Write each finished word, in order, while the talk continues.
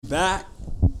back.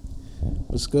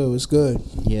 What's good? What's good?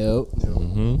 Yo.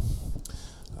 Mm-hmm.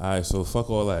 All right, so fuck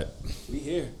all that. We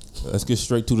here. Let's get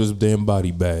straight to this damn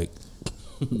body bag.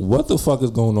 What the fuck is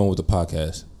going on with the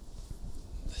podcast?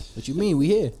 What you mean? We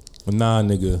here? Nah,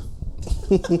 nigga.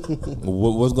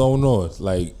 What's going on?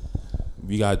 Like,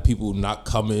 we got people not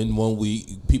coming 1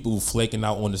 week, people flaking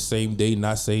out on the same day,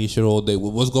 not saying shit all day.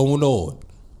 What's going on?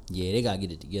 Yeah, they gotta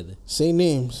get it together. Say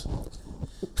names.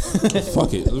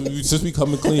 Fuck it. Since we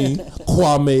coming clean,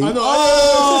 Kwame. I know.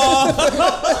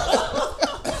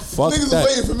 Fuck Niggas that. was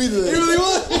waiting for me today. really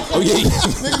was? Oh yeah.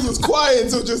 Niggas was quiet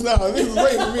until just now. Niggas was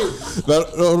waiting for me.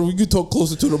 No, we can talk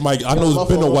closer to the mic. I know it's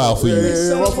been a while for you.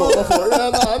 Yeah, my fault. Yeah,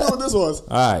 I know what this was.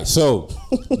 All right, so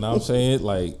now I'm saying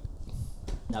like,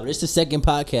 Now, this is the second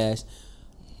podcast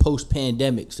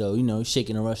post-pandemic, so, you know,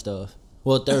 shaking the rust off.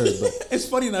 Well, third, but, It's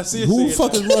funny not seeing who the it.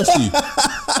 fuck is Rusty?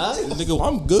 Nigga,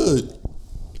 I'm good.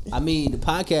 I mean, the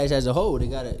podcast as a whole, they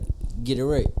gotta get it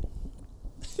right.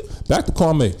 Back to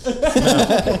Kwame.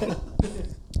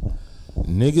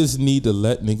 Niggas need to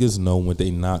let niggas know when they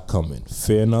not coming.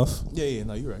 Fair enough. Yeah,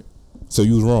 no, you're right. So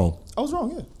you was wrong. I was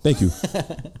wrong, yeah. Thank you.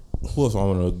 Who else I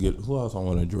want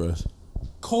to address?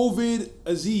 COVID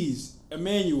Aziz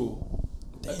Emmanuel.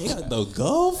 Damn, the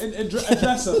gov? And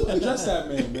address him. Address that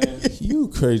man. You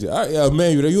crazy. All right, yeah,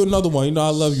 man, you another one. You know I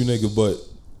love you, nigga, but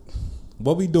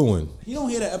what we doing? He don't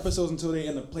hear the episodes until they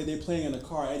playing in the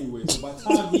car anyway. So by the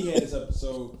time he had his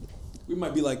episode, we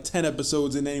might be like 10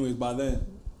 episodes in anyways by then.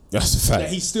 That's a That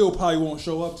fact. he still probably won't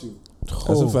show up to.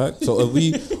 That's a fact. So if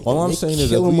we, all I'm saying is,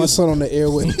 Killing my if son on the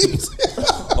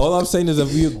airwaves. all I'm saying is,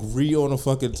 if we agree on a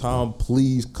fucking time,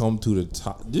 please come to the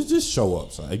top. Just show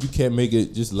up, son. If you can't make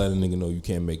it, just let a nigga know you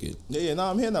can't make it. Yeah,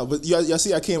 I'm here now. But y'all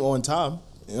see I came on time.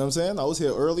 You know what I'm saying? I was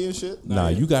here early and shit. Nah,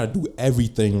 you gotta do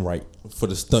everything right for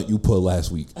the stunt you put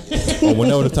last week, or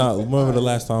whenever the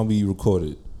last time we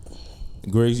recorded.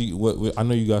 Gracie, what I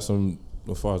know you got some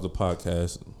as far as the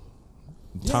podcast,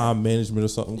 time management or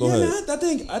something. Go ahead.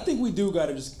 Man, I think we do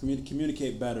gotta just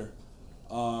communicate better,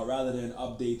 rather than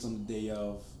updates on the day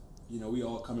of. You know, we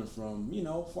all coming from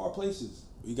far places.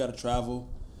 We gotta travel.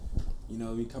 You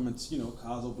know, we coming.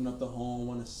 Kyle's open up the home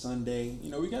on a Sunday.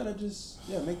 We gotta just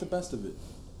make the best of it.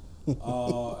 And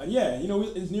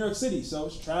it's New York City, so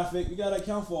it's traffic. We gotta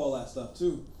account for all that stuff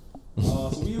too.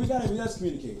 So we gotta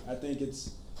communicate. I think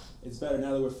it's better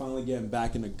now that we're finally getting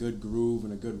back in a good groove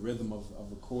and a good rhythm of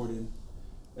recording.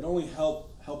 It only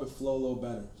help it flow a little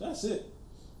better. So that's it.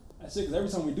 Because every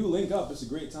time we do link up, it's a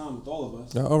great time with all of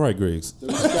us. All right, Griggs. So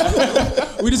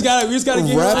we just gotta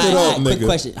get Wrap it up, Quick nigga.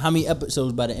 question. How many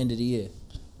episodes by the end of the year?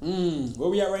 Where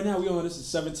we at right now? We on this is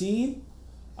 17.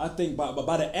 I think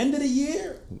by the end of the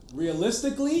year,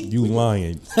 realistically, You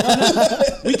lying?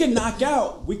 we can knock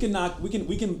out. We can by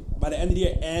the end of the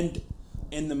year end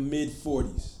in the mid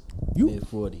 40s. You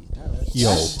Mid-40s. yo.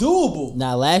 That's doable.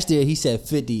 Now, last year he said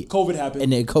 50, COVID happened.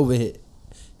 and then COVID hit.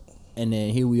 And then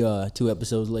here we are, 2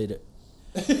 episodes later.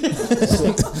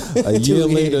 A year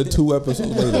later, 2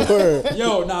 episodes later.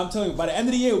 Yo, I'm telling you, by the end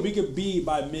of the year, we could be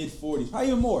by mid 40s, probably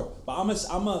even more. But I'm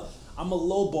a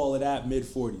low ball at that mid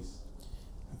 40s.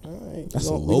 All right. That's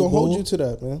we a gonna low hold ball? you to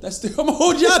that, man. I'm gonna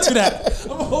hold y'all to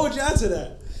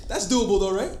that. That's doable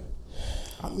though, right?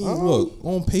 I mean, look,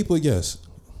 on paper, yes.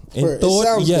 In Bro, it thought,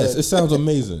 sounds yes, good. it sounds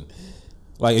amazing.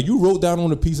 Like, if you wrote down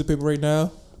on a piece of paper right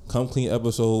now, come clean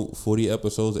episode, 40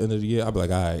 episodes, end of the year, I'd be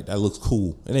like, all right, that looks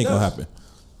cool. It ain't gonna happen.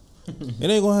 It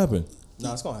ain't gonna happen.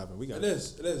 Nah, it's gonna happen. We got It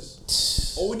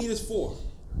is. All we need is 4.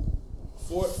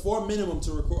 4 minimum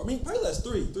to record. I mean, probably less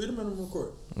 3. 3 to minimum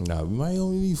record. Nah, we might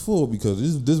only need 4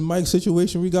 because this mic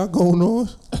situation we got going on,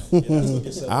 Yeah, that's what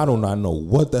gets I do not know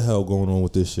what the hell going on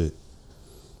with this shit.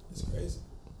 It's crazy.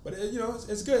 But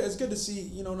it's good. It's good to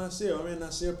see, Nasir. I mean,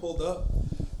 Nasir pulled up.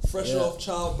 Fresh off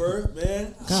childbirth,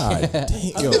 man. God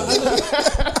damn, yo.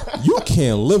 You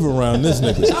can't live around this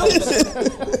nigga.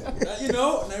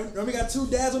 Now we got 2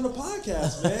 dads on the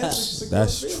podcast, man. It's a good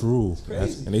That's feeling. true. It's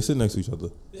crazy. And they sit next to each other.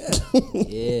 Yeah.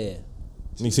 Yeah.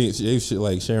 You see shit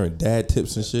like sharing dad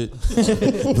tips and shit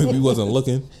when we wasn't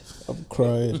looking. I'm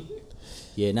crying.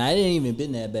 Yeah, nah, it ain't even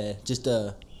been that bad. Just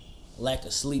lack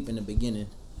of sleep in the beginning.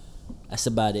 That's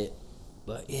about it.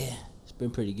 But yeah, it's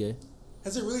been pretty good.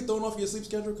 Has it really thrown off your sleep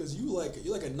schedule? Because you're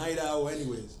like a night owl,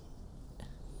 anyways.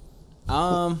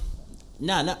 Nah.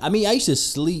 I mean, I used to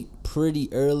sleep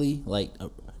pretty early, like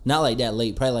not like that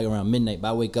late, probably like around midnight. But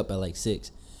I wake up at like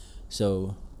 6,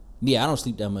 so yeah, I don't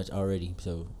sleep that much already.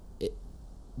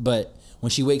 But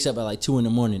when she wakes up at like 2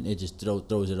 a.m, it just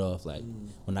throws it off. Like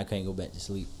when I can't go back to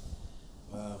sleep.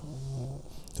 Wow.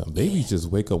 Some babies just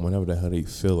wake up whenever the hell they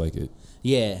feel like it.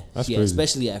 Yeah, That's yeah, crazy.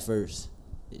 especially at first,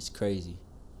 it's crazy.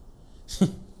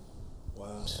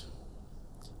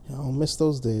 I don't miss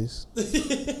those days.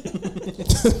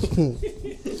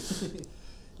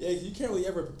 Yeah, you can't really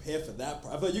ever prepare for that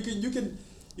part. I feel like you can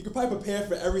probably prepare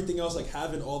for everything else, like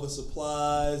having all the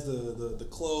supplies, the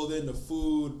clothing, the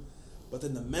food, but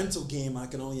then the mental game, I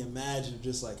can only imagine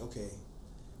just like, okay,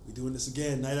 we doing this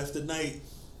again night after night.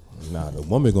 Nah, the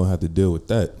woman gonna have to deal with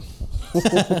that.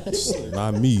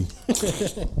 Not me.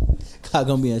 God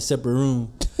gonna be in a separate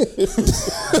room.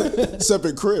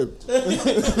 Separate crib.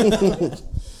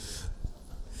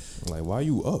 Like, why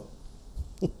you up?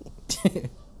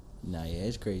 Nah, yeah,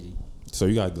 it's crazy. So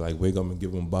you gotta like wake up and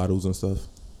give them bottles and stuff.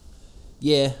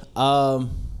 Yeah. Now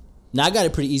I got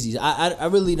it pretty easy. I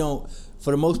really don't.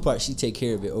 For the most part, she take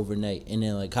care of it overnight, and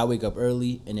then like I wake up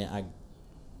early, and then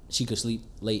she could sleep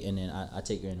late, and then I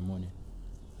take her in the morning.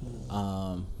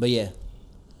 But yeah,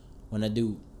 when I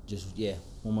do, just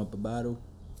warm up a bottle,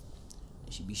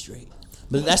 and she be straight.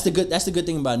 But that's the good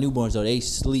thing about newborns though. They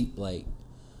sleep like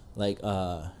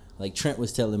Trent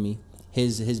was telling me.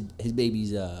 His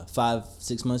baby's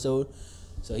 5-6 months old,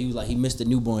 so he was like he missed the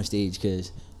newborn stage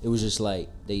because it was just like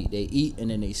they eat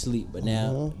and then they sleep. But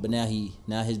now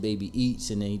his baby eats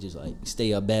and then he just like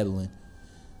stay up babbling.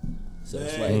 So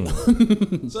it's like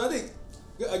So I think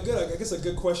I guess a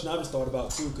good question I just thought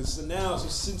about too, because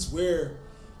since we're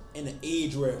in an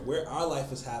age where our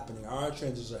life is happening, our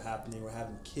transitions are happening, we're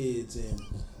having kids and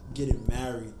getting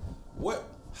married.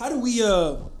 How do we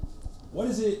what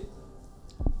is it?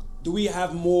 Do we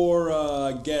have more,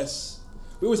 I guess,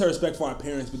 we always have respect for our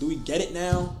parents, but do we get it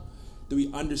now? Do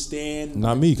we understand?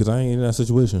 Not me, because I ain't in that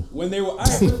situation. When they were,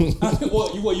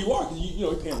 well, you are, because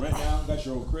you're paying rent now, got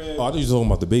your own crib. Oh, I thought you were talking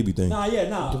about the baby thing.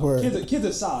 Nah. Word. Kids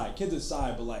aside,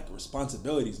 but like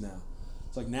responsibilities now.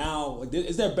 It's like now, like,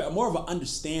 is there more of an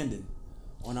understanding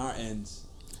on our ends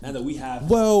now that we have?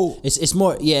 Well, it's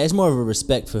more of a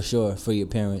respect for sure for your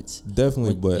parents.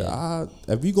 definitely, but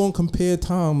if you gonna compare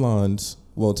times,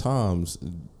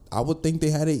 I would think they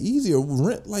had it easier.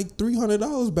 Rent like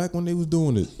 $300 back when they was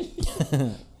doing it.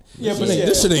 Yeah, but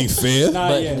This shit ain't fair. Nah,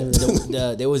 But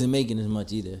yeah. they wasn't making as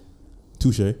much either.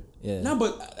 Touche. Yeah. No,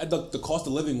 but the cost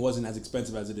of living wasn't as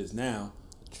expensive as it is now.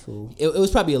 True. It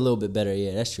was probably a little bit better.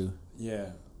 Yeah, that's true.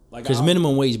 Yeah, like Because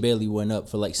minimum wage barely went up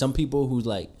for like some people who's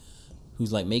like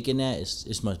making that.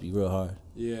 It must be real hard.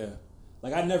 Yeah,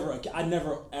 like I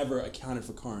never ever accounted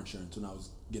for car insurance when I was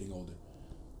getting older.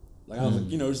 Like I was like,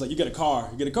 just like you get a car,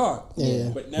 Yeah.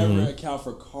 but never account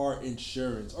for car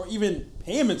insurance or even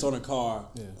payments on a car.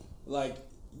 Yeah. Like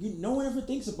no one ever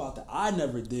thinks about that. I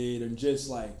never did, and just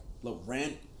like look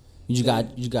rent. You just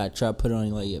got to try to put it on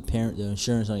like the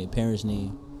insurance on your parents'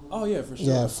 name. Oh yeah, for sure.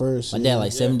 Yeah, first. My dad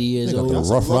like 70 years They got old. the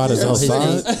Rough Riders Yeah, his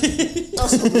outside.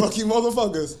 That's some lucky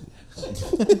motherfuckers.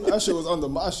 That shit was under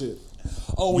my shit.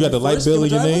 Oh, You when got the light first bill in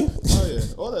became your a name? driver? Oh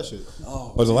yeah, all that shit.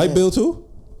 Oh, Was the light bill too?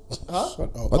 Huh? Shut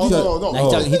up. I Oh think no.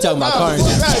 Nah, he talking about car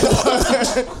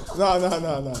insurance. Nah.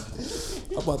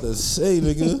 I'm about to say,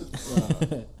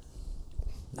 nigga.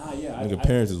 nah, yeah. Nigga,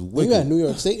 parents is You wicked. got New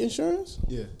York State insurance?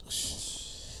 Yeah.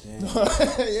 Damn.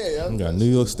 yeah. You got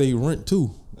New York State rent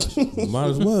too. Might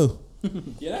as well.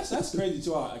 Yeah, that's crazy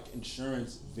too. How like,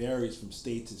 insurance varies from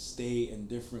state to state and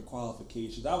different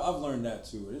qualifications. I've learned that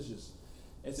too. It's just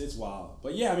it's wild.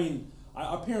 But yeah, I mean,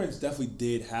 our parents definitely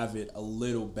did have it a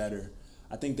little better.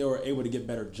 I think they were able to get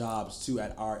better jobs too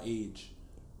at our age,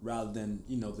 rather than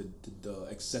the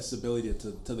accessibility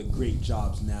to the great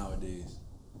jobs nowadays.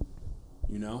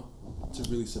 To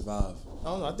really survive. I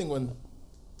don't know.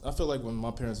 I feel like when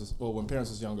parents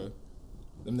was younger,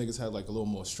 them niggas had like a little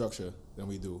more structure than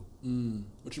we do.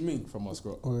 What you mean? From us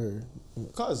growing up. Or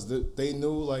Cause they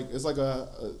knew like it's like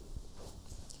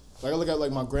like I look at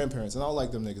like my grandparents and I don't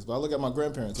like them niggas, but I look at my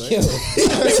grandparents, right?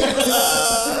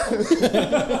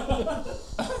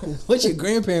 What your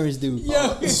grandparents do?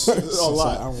 Yeah. A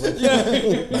lot.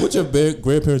 What your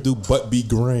grandparents do but be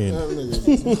grand?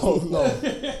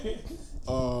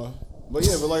 No. But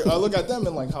like I look at them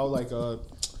and like how like the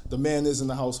man is in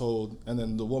the household and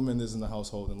then the woman is in the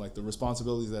household and like the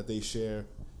responsibilities that they share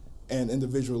and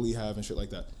individually have and shit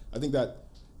like that. I think that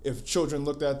if children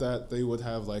looked at that, they would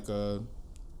have like a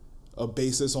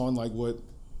basis on like what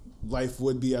life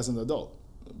would be as an adult.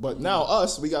 But now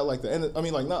we got like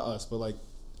not us, but like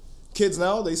kids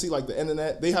now, they see like the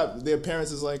internet. They have their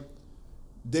parents is like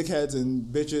dickheads and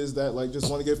bitches that like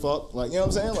just want to get fucked. Like, you know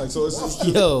what I'm saying? Like, so it's just,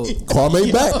 Yo,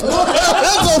 Kwame back.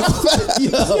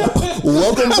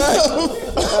 Welcome back.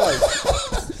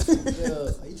 yo,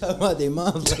 you talking about their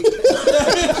moms? Like,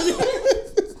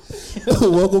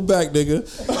 Welcome back,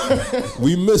 nigga.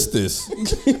 We missed this.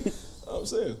 I'm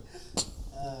saying.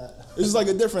 It's just like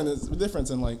a difference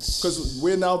in like, because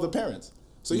we're now the parents.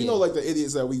 So you know, like the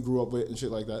idiots that we grew up with and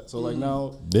shit like that. So like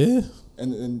now, Yeah.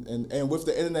 and with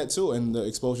the internet too, and the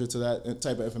exposure to that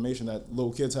type of information that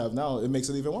little kids have now, it makes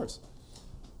it even worse.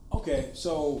 Okay,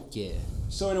 so Yeah.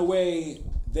 So in a way,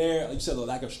 they're like you said, the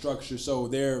lack of structure. So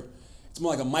it's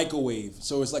more like a microwave.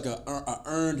 So it's like a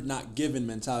earned, not given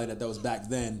mentality that was back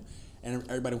then, and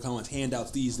everybody kind of wants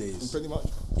handouts these days. Pretty much.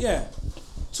 Yeah.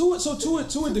 To a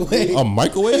degree. A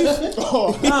microwave?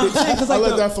 Oh, Nah, I'm saying, 'cause I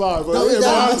like let that fly, but No, yeah, but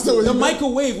I understand what the you meant.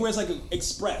 microwave where it's like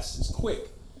express, it's quick.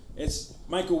 It's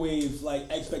microwave like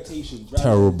expectations. Right?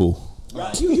 Terrible.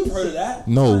 Right? You've heard of that?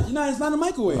 No. It's not a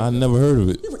microwave. I never heard of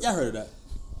it. Y'all heard of that?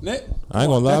 Nick? I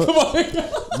ain't gonna lie. Come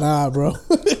on. Nah, bro.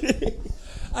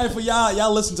 All right, for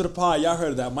y'all listen to the pod. Y'all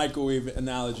heard of that microwave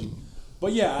analogy.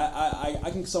 But yeah,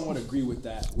 I can somewhat agree with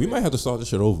that. We might have to start this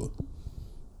shit over.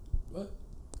 What?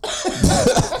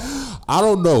 I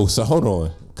don't know. So hold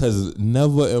on, because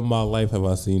never in my life have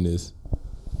I seen this.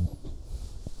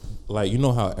 Like, you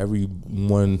know how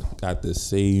everyone got the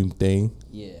same thing?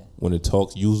 Yeah. When it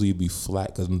talks, usually it be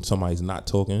flat because somebody's not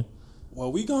talking.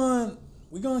 Well, we gonna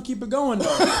keep it going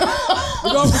though.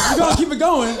 we gonna keep it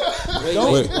going.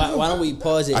 Wait. Why don't we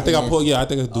pause it? I think and I put. Yeah, I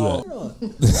think I can do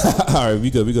that. All right, we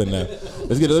good now.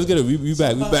 Let's get it. We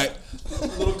back.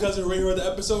 Little cousin right here on the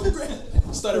episode.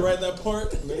 Started right at that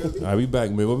part. All right, we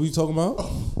back, man. What were you talking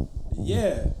about?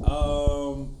 Yeah.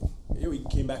 Yeah, we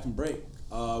came back from break.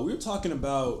 We were talking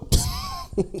about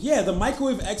the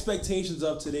microwave expectations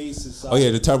of today's society. Oh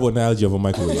yeah, the terrible analogy of a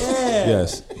microwave. Yeah.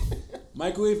 Yes.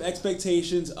 Microwave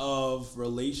expectations of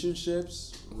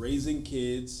relationships, raising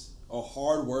kids, or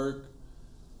hard work,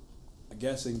 I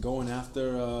guess, and going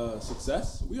after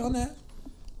success. We on that?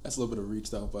 That's a little bit of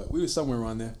reach though, but we were somewhere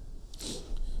around there.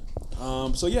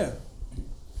 So yeah,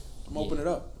 I'm open it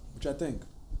up. What y'all think?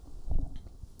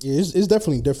 Yeah, it's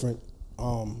definitely different.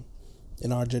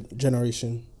 In our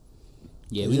generation.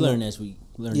 Yeah, we learn as we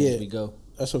go.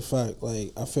 That's a fact.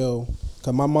 Like I feel,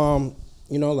 cause my mom,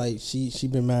 like she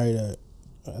been married at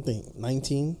I think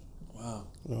 19. Wow.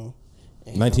 You know,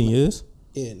 19 years.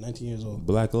 Yeah, 19 years old.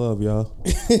 Black love, y'all.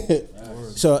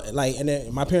 So like, and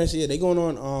then my parents, they going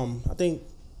on. I think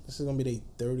this is gonna be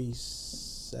their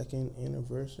 32nd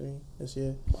anniversary this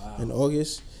year in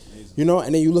August. Amazing.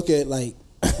 And then you look at like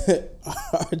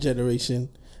our generation,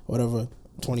 whatever.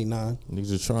 29.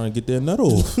 Niggas are trying to get their nut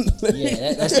off.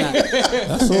 Yeah, that's not.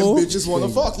 That's all. Bitches want to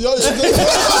fuck. Yo,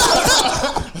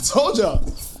 I told y'all.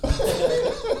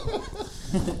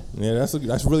 Yeah,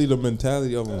 that's really the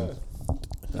mentality of them.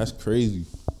 That's crazy.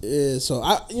 Yeah, so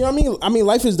I mean,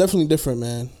 life is definitely different,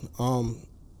 man.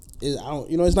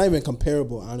 It's not even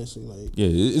comparable, honestly. Like, Yeah,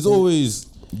 it's always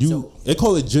they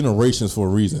call it generations for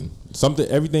a reason.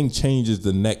 Everything changes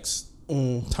the next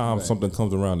time something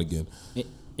comes around again.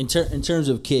 In terms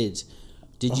of kids,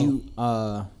 did you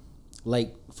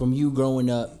like from you growing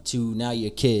up to now your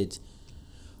kids?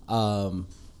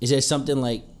 Is there something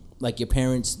like your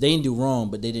parents, they didn't do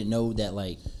wrong, but they didn't know that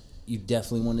like you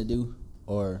definitely want to do,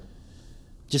 or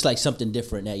just like something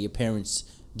different that your parents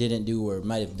didn't do or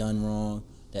might have done wrong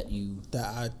that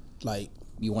I like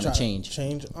you want to change?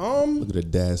 Look at the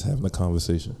dads having a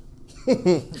conversation.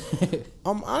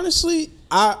 Honestly,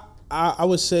 I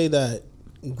would say that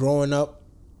growing up,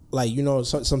 like,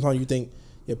 sometimes you think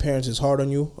your parents is hard on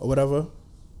you or whatever.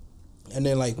 And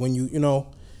then, like, when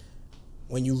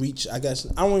when you reach, I guess,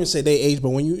 I don't even say they age,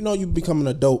 but when you become an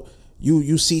adult,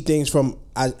 you see things from,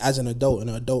 as an adult, in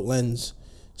an adult lens.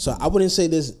 So I wouldn't say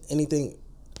there's anything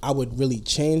I would really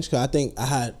change, because I think I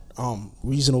had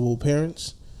reasonable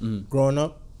parents growing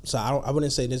up. So I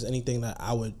wouldn't say there's anything that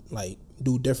I would, like,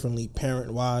 do differently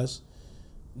parent-wise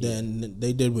than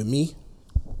they did with me.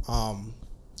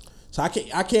 So I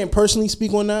can't personally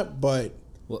speak on that, but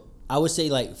I would say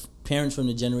like parents from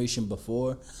the generation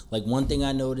before. Like one thing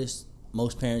I noticed,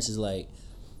 most parents is like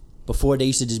before they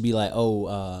used to just be like,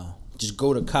 just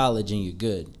go to college and you're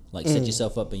good. Like set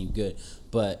yourself up and you're good.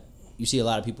 But you see a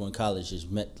lot of people in college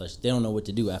they don't know what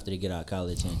to do after they get out of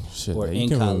college or in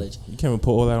college. You can't even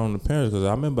put all that on the parents, because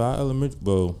I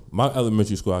remember my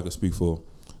elementary school I could speak for.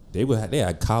 They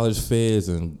had college fairs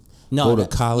and go to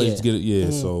college to get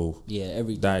it. So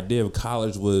everything. The idea of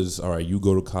college was, all right, you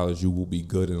go to college, you will be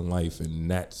good in life, and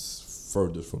that's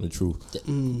further from the truth.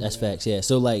 That's facts. Yeah.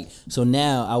 So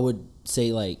now I would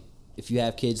say, like, if you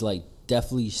have kids, like,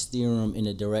 definitely steer them in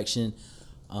a direction.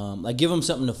 Like, give them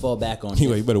something to fall back on.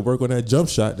 You better work on that jump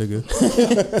shot, nigga.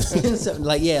 Something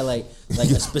like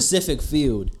a specific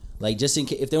field. Like, just in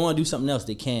case if they want to do something else,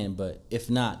 they can. But if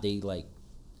not, they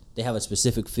have a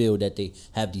specific field that they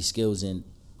have these skills in,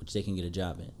 which they can get a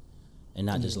job in, and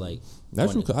not just like.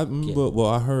 That's true. I remember. Well,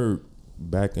 I heard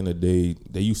back in the day,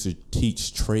 they used to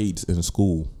teach trades in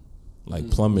school, like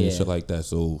plumbing and shit like that.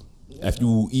 So if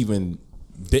you even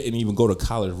didn't even go to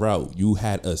college route, you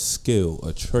had a skill,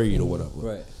 a trade or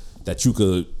whatever, that you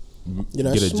could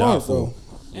that's get a job smart, though. for.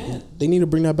 And They need to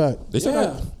bring that back. They still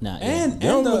got, and They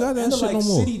don't the, got that and the shit like no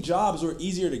more. city jobs were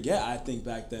easier to get, I think,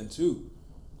 back then too.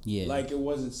 Yeah. Like it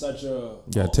wasn't such a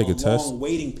take a test. long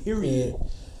waiting period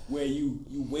where you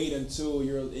wait until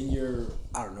you're in your,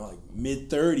 I don't know, like mid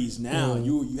 30s now.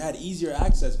 You had easier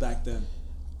access back then.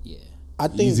 Yeah. I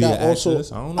think easier that also.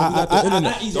 access. I don't know. We got the internet.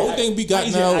 not easier The only thing we got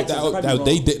easier now access, I might be that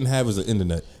they wrong. didn't have is the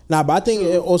internet. Nah, but I think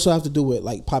it also have to do with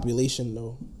like population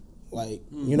though. Like,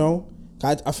 you know,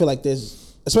 I feel like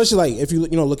there's, especially like if you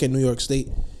look at New York State,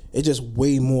 it's just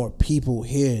way more people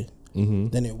here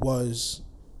than it was,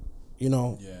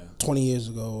 20 years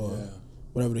ago or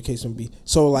whatever the case may be.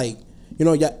 So like,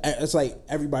 it's like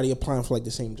everybody applying for like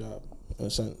the same job in a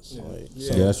sense. Like,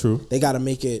 so Yeah, that's true. they got to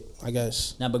make it, I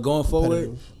guess. Now, but going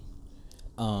forward,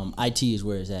 competitive. IT is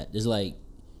where it's at. There's like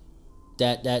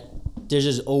that there's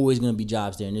just always gonna be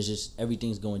jobs there, and there's just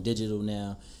everything's going digital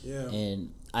now. Yeah.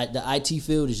 And the IT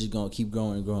field is just gonna keep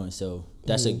growing and growing. So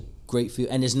that's a great field,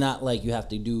 and it's not like you have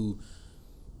to do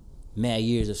mad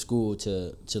years of school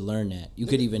to learn that. You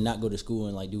could even not go to school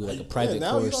and like do like a private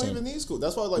now course. you don't and, even need school.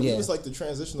 That's why like Yeah. it was like the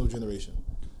transitional generation.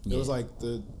 It was like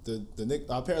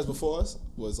our parents before us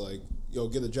was like, yo,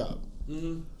 get a job.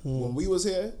 When we was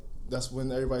here, that's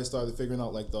when everybody started figuring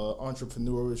out like the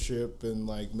entrepreneurship and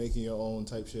like making your own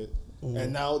type shit.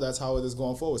 And now that's how it is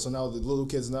going forward. So now the little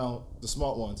kids now, the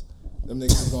smart ones, them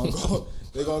niggas is gonna go.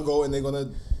 They're gonna go and they're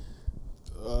gonna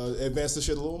advance the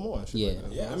shit a little more. And shit Yeah. like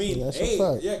that. Yeah, I mean, That's a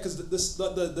fact. because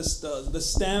the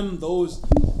STEM,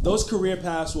 those career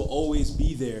paths will always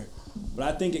be there, but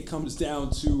I think it comes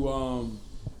down to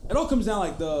it all comes down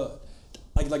like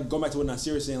like going back to what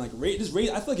Nasir was saying, like raise.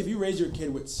 I feel like if you raise your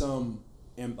kid with some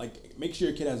and like make sure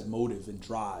your kid has motive and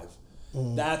drive,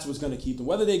 that's what's gonna keep them.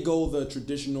 Whether they go the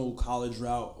traditional college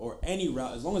route or any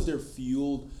route, as long as they're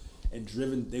fueled and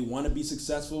driven, they want to be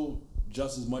successful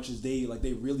just as much as they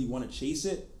really want to chase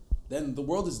it, then the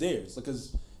world is theirs.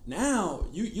 Because now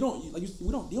you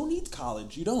don't need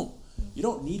college. You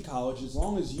don't need college as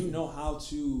long as you know how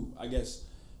to, I guess,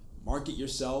 market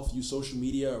yourself, use social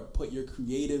media, or put your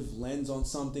creative lens on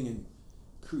something and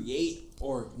create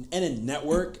and a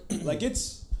network. Like it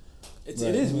is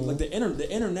like the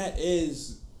internet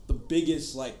is the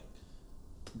biggest like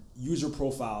user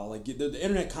profile. Like the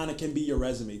internet kind of can be your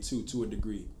resume too, to a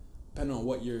degree, depending on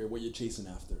what you're chasing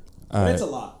after. But it's a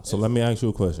lot. So let me ask you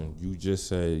a question. You just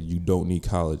said you don't need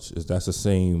college. Is that the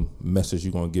same message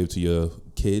you're gonna give to your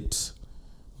kids?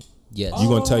 yes. You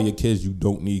gonna tell your kids you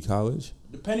don't need college?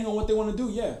 Depending on what they want to do,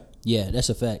 yeah. Yeah, that's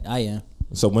a fact. I am.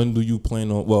 So when do you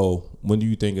plan on? Well, when do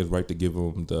you think it's right to give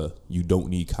them the you don't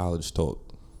need college talk?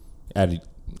 I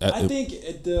think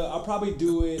I'll probably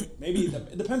do it. Maybe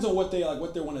it depends on what they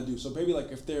want to do. So maybe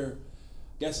like if they're,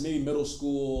 I guess maybe middle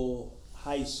school,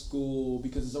 high school,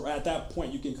 because at that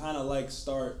point you can kind of like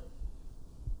start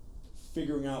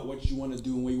figuring out what you want to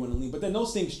do and where you want to lean. But then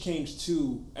those things change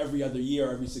too every other year,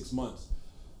 or every 6 months.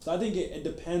 So I think it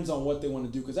depends on what they want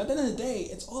to do. Because at the end of the day,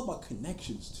 it's all about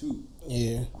connections too.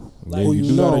 Yeah. Like, Who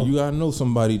you know. you gotta know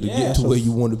somebody to get to where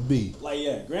you want to be.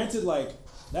 Like granted, like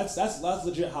that's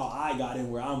legit how I got in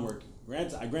where I'm working.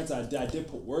 Granted, I did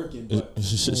put work in, but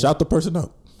Shout the person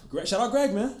out. shout out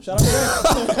Greg, man. Shout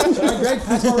out Greg.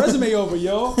 Pass my resume over,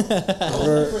 yo. For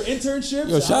internships.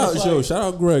 Yo, shout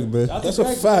out Greg, man. That's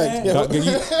a fact. Man.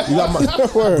 You got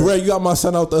my Greg. You got my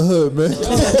son out the hood, man.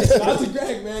 Shout out to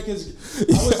Greg, man, because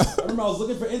I remember I was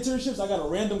looking for internships. I got a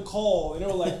random call, and they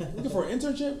were like, "Looking for an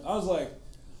internship?" I was like,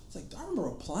 do I remember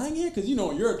applying here? Because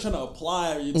you're trying to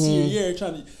apply, your senior year,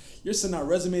 you're sending out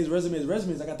resumes.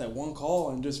 I got that one call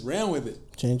and just ran with it.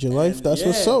 Change your life. That's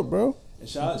what's up, bro. And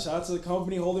shout out to the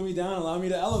company holding me down, allowing me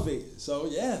to elevate. So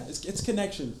yeah, it's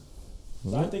connection.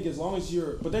 So I think as long as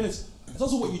but then it's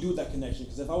also what you do with that connection.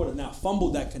 Because if I would have now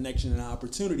fumbled that connection and an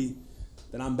opportunity,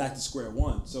 then I'm back to square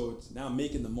one. So it's now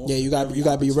making the most. Yeah, you got of every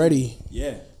to be ready.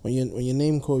 Yeah. When your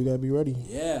name call, you got to be ready.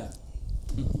 Yeah.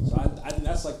 So I think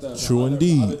that's like the True other,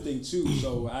 indeed. other thing too.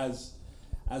 So as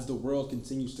the world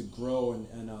continues to grow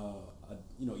and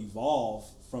evolve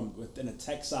from within a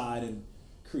tech side and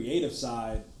creative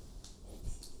side,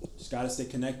 just gotta stay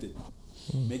connected.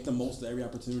 Make the most of every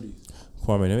opportunity.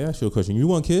 Kwame, let me ask you a question. You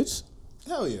want kids?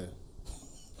 Hell yeah.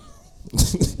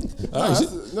 All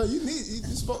right, No, you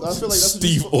supposed. I feel like that's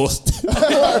Steve what Austin.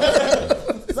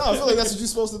 No, I feel like that's what you're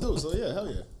supposed to do. So yeah, hell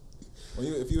yeah.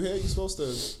 If you're here, you're supposed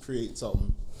to create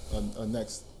something, a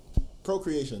next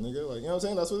procreation, nigga. Like, you know what I'm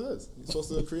saying? That's what it is. You're supposed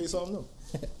to create something new.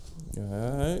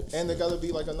 Alright. And there gotta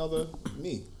be like another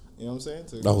me. You know what I'm saying?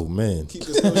 To Oh man. keep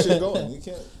this little shit going. You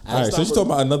can't. All right, so you're talking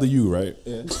about another you, right?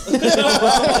 Yeah.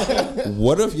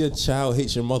 What if your child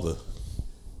hates your mother?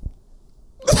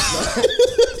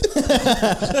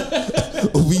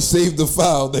 We saved the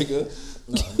file, nigga.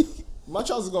 My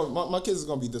child's gonna. My kids is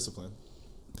gonna be disciplined.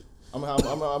 I'm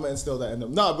gonna instill that in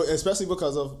them. Nah, but especially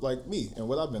because of like me and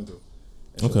what I've been through.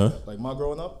 And shit Okay. like that. Like my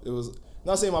growing up, it was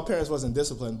not saying my parents wasn't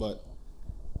disciplined, but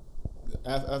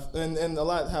and a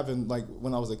lot happened like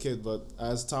when I was a kid. But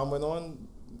as time went on,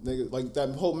 nigga, like that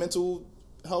whole mental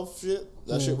health shit,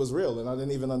 that shit was real, and I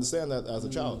didn't even understand that as a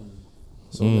child.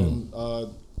 So then,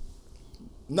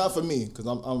 not for me, because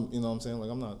I'm you know what I'm saying, like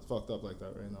I'm not fucked up like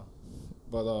that right now.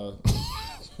 But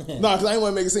nah, because I didn't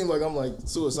want to make it seem like I'm like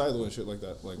suicidal and shit like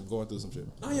that, like going through some shit.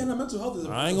 Oh yeah, no, mental health is.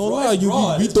 I ain't gonna lie, you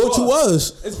thought you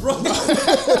was. It's broad.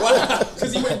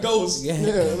 Because he went ghost. Yeah,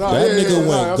 That nigga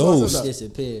went ghost.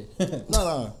 Disappeared.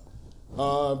 Nah.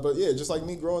 But yeah, just like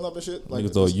me growing up and shit. Like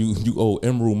Niggas thought you owe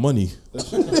Emerald money.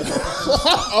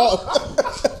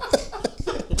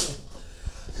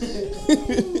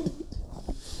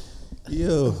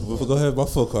 Yo, but go ahead, my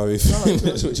fuck, Harvey.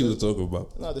 That's what you was talking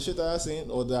about. No, the shit that I've seen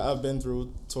or that I've been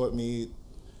through taught me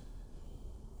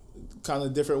kind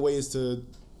of different ways to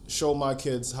show my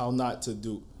kids how not to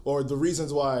do, or the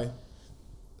reasons why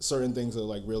certain things are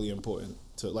like really important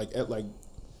to like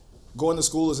going to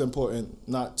school is important,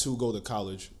 not to go to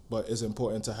college, but it's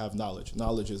important to have knowledge.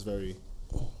 Knowledge is very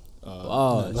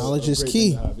knowledge a is great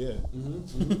key. thing to have,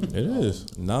 yeah. It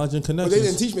is knowledge and But connections. they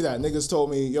didn't teach me that. Niggas told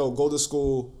me, yo, go to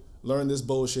school, learn this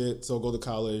bullshit, so go to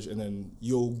college, and then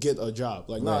you'll get a job.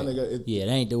 Like, nah, Right. nigga, Yeah,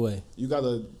 that ain't the way. you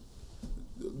gotta,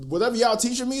 whatever y'all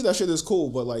teaching me, that shit is cool,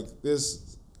 but like, there's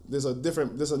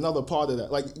another part of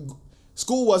that. Like,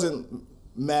 school wasn't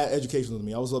mad educational to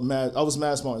me. I was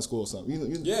mad smart in school or something.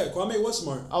 Yeah, Kwame was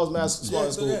smart. I was mad smart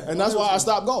in so school, yeah, and that's Kwame why I was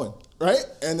stopped going, right?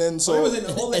 And then So he so was in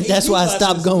all the And AP that's why I classes.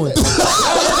 stopped going.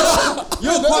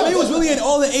 Yo, Kwame was really in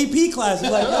all the AP classes.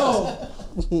 Like, yo,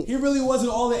 he really was in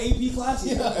all the AP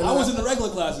classes. I was in the regular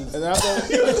classes. And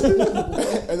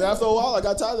after a while, I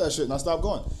got tired of that shit and I stopped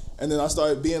going. And then I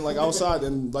started being like outside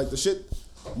and like the shit,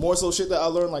 more so shit that I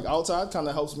learned like outside kind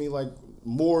of helps me like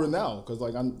more now because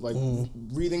like I'm like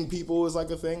reading people is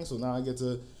like a thing. So now I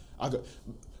got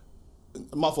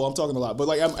my fault. I'm talking a lot, but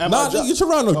like at Nah, my job, you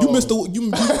Toronto. You missed the you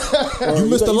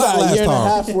missed a You lot got a last year and a time.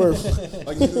 half worth.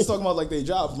 like niggas talking about like their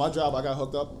jobs. My job, I got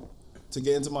hooked up to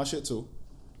get into my shit too,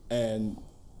 and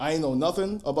I ain't know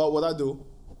nothing about what I do.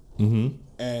 And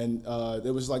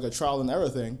it was like a trial and error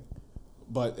thing,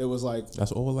 but it was like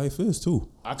That's all life is too.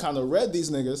 I kind of read these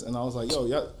niggas and I was like, yo,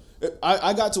 yeah.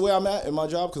 I got to where I'm at in my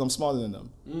job because I'm smarter than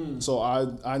them. So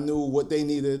I knew what they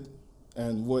needed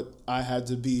and what I had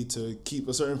to be to keep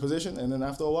a certain position. And then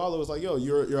after a while, it was like, yo,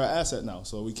 you're an asset now,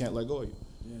 so we can't let go of you.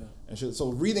 Yeah. And shit. So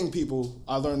reading people,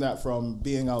 I learned that from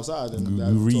being outside. And that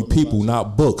You taught read me people, about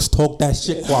not books. Talk that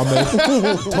shit,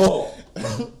 Kwame. Talk.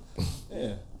 shit.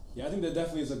 Yeah. Yeah, I think there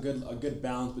definitely is a good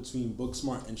balance between book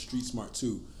smart and street smart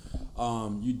too.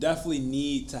 You definitely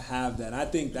need to have that. And I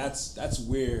think that's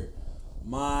where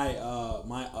my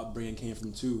upbringing came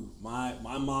from too. My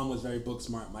mom was very book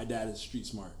smart. My dad is street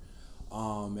smart.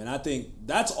 And I think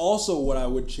that's also what I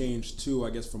would change too, I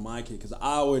guess, for my kid, because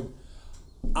I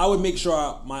would make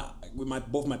sure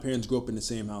both my parents grew up in the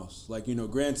same house. Like, you know,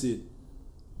 granted,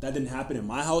 that didn't happen in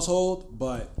my household,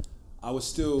 but I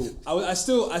still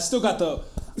got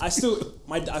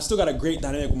a great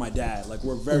dynamic with my dad. Like,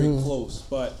 we're very close,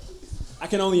 but I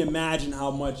can only imagine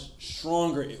how much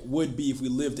stronger it would be if we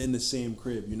lived in the same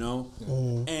crib, you know?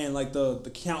 And like the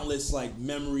countless like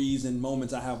memories and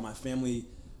moments I have with my family,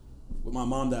 with my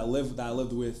mom that I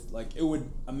lived with, like it would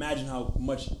imagine how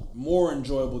much more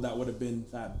enjoyable that would have been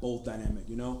if I had both dynamic,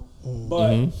 you know?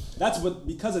 But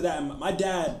because of that, my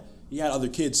dad, he had other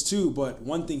kids too, but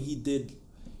one thing he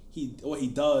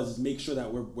does is make sure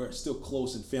that we're still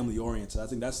close and family oriented. I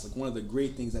think that's like one of the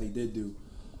great things that he did do.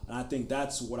 And I think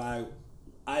that's what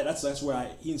that's where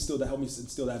he helped me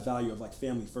instill that value of like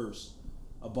family first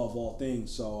above all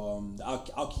things. So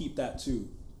I'll keep that too.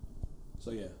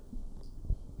 So yeah.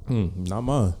 Not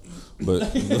mine, but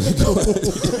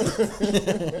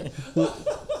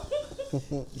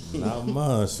not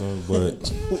mine, son.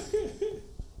 But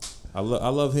I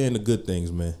love hearing the good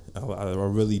things, man. I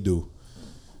really do.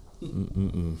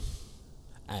 All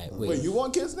right, Wait, you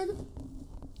want kids, nigga?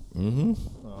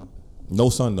 No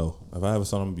son though. If I have a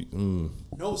son, I'm gonna be.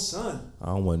 No son. I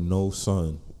don't want no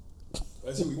son.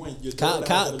 Let's see, we want your Kyle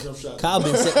Kyle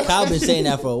been saying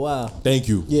that for a while. Thank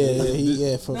you.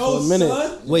 For No a minute.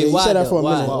 son? Wait, he why? said that though? for a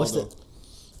Why? minute. What's the?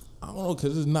 I don't know,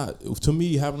 cause it's not, to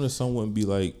me, having a son wouldn't be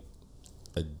like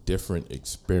a different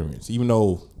experience. Even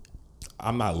though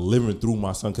I'm not living through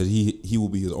my son because he will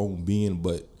be his own being,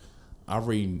 but I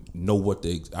already know what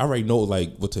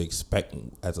to expect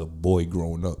as a boy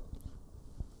growing up.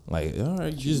 Like, all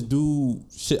right, just do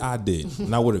shit I did.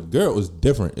 Now with a girl, it's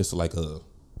different. It's like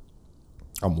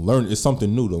I'm learning. It's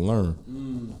something new to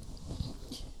learn.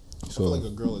 I feel like a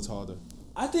girl, it's harder.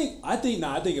 I think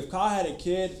if Kyle had a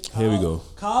kid, Here we go.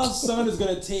 Kyle's son is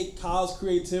gonna take Kyle's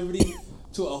creativity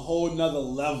to a whole nother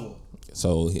level.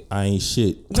 So I ain't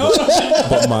shit. No.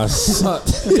 But my son.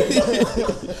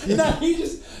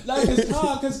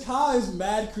 Because Kyle is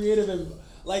mad creative in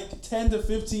like 10 to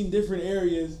 15 different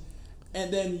areas,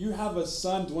 and then you have a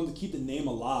son to want to keep the name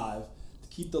alive, to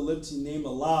keep the Liberty name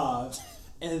alive,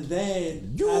 and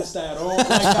then pass that on.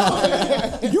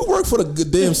 Like, man. You work for the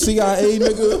goddamn CIA,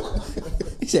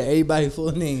 nigga. He said everybody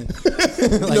full name.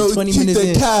 Like 20 minutes the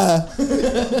in.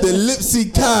 the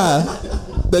Lipsy Kai,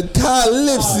 the Kai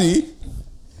Lipsy.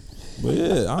 But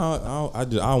yeah, I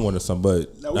don't want a son. But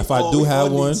if I do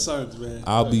have one, sons, man.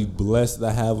 I'll be blessed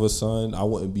to have a son. I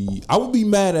would be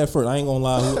mad at first. I ain't gonna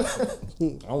lie.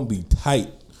 I won't be tight,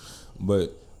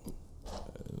 but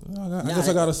I guess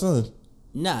I got a son.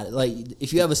 Nah, like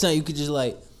if you have a son, you could just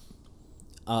like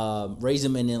raise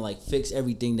him and then like fix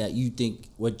everything that you think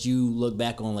what you look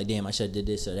back on like, damn, I should have did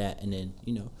this or that, and then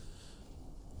I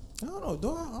don't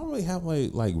know. I don't really have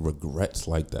like regrets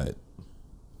like that.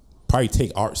 Probably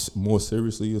take art more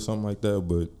seriously or something like that,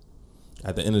 but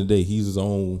at the end of the day, he's his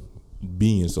own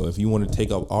being. So if you want to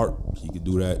take up art, he could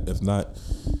do that. If not,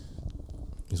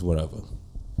 it's whatever.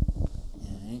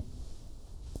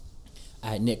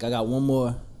 All right, Nick, I got one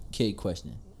more kid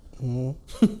question.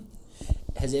 Mm-hmm.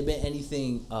 Has there been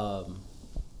anything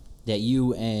that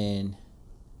you and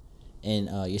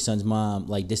your son's mom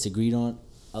like disagreed on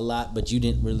a lot, but you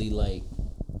didn't really like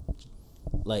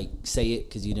say it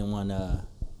because you didn't want to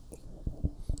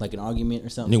like an argument or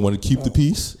something? You want to keep the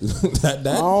peace? that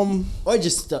or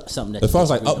just something that as far as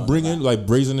like disagreed on upbringing, a lot. like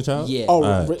raising a child. Yeah. Oh,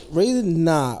 All right. raising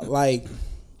like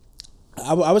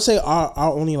I would say our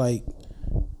only like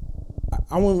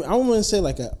I wouldn't say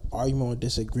like an argument or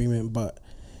disagreement, but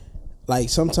like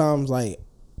sometimes like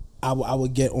I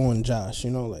would get on Josh,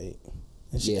 like,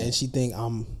 and she think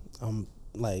I'm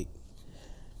like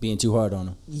being too hard on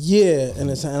him. Yeah, and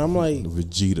I'm like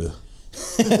Vegeta.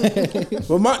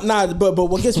 but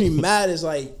what gets me mad is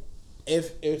like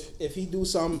if he do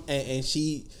something and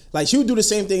she would do the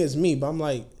same thing as me, but I'm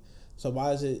like, so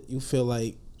why is it you feel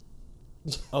like?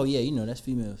 Oh yeah, that's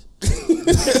females. Talk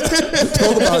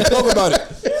about it.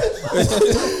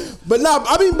 But nah,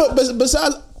 I mean, but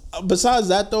besides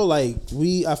that though, like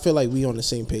I feel like we on the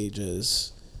same page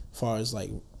as far as like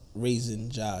raising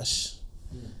Josh.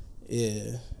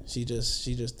 Yeah, she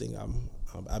just think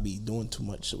I be doing too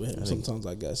much with him sometimes,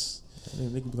 I guess.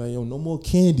 Nigga be like, yo, no more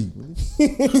candy.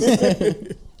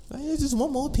 Like, just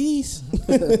one more piece.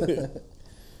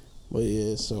 But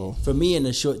yeah, so For me, in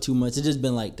the short 2 months, it's just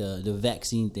been like the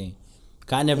vaccine thing.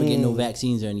 I never get no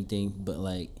vaccines or anything, but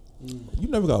like You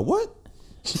never got what?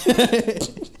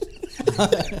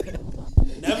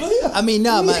 Never? I mean,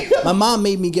 nah, my mom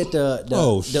made me get the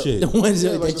shit. the ones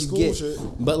Yeah, that like the you school get. shit.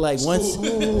 But like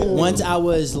once I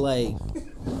was like,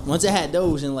 once I had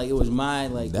those and like it was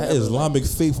mine, like That whatever, Islamic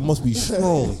faith must be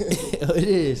strong. it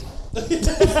is.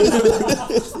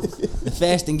 The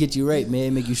fasting get you right,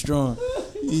 man, make you strong.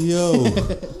 Yo.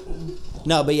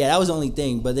 No, but yeah, that was the only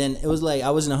thing. But then it was like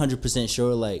I wasn't 100%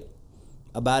 sure like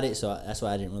about it, so that's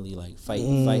why I didn't really like fight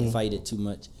it too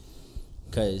much.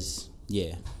 Cause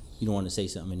yeah, you don't want to say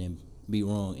something and then be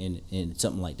wrong in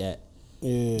something like that.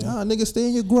 yeah, Nah, nigga, stay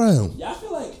in your ground. Yeah, I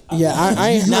feel like I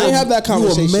ain't have that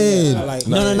conversation. You a man. yet. Like,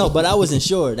 No, but I wasn't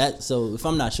sure that. So if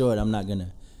I'm not sure, I'm not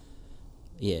gonna.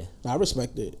 Yeah. I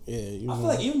respect it. Yeah, I feel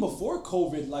like even before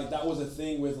COVID, like that was a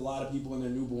thing with a lot of people and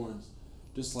their newborns.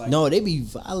 Just like No, they be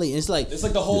violent. It's like it's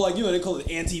like the whole like they call it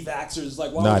anti-vaxxers.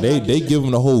 Like why Nah, would you they not get your- give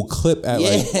him the whole clip at yeah,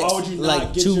 like. Why would you not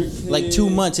like get your kid? like 2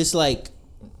 months? It's like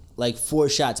 4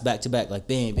 shots back to back, like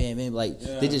bam, bam, bam. Like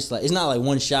they just like it's not like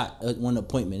one shot, one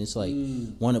appointment. It's like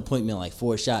one appointment, like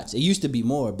 4 shots. It used to be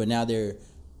more, but now they're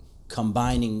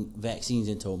combining vaccines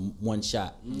into one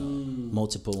shot,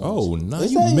 multiple ones. Oh, now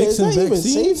Is you that- mixing is that even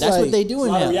vaccines? safe? That's like- what they doing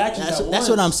a lot of now. reactions That's at what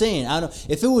once. I'm saying. I don't.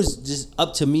 If it was just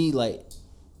up to me, like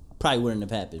probably wouldn't have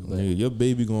happened. But Nigga, your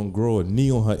baby gonna grow a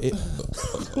knee on her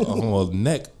on her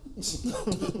neck.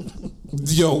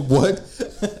 Yo, what?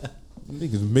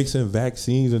 Niggas mixing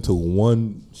vaccines into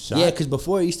one shot. yeah, because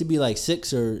before it used to be like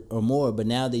 6 or more, but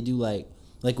now they do like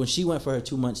when she went for her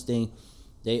 2 months thing,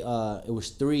 they it was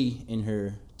 3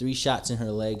 shots in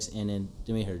her legs, and then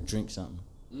they made her drink something.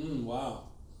 Wow.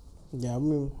 yeah, I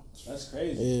mean, That's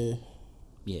crazy.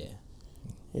 Yeah, Yeah.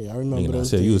 yeah, I remember Nigga, I those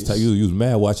said days. you was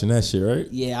mad watching that shit, right?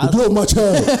 Yeah, You broke my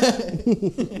child.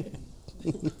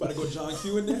 About to go John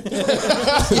Q in there.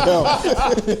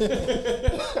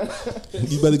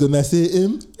 You better go Nasir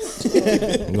M.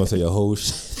 I'm gonna say your whole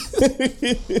shit.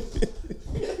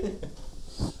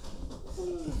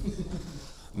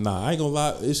 Nah, I ain't gonna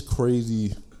lie. It's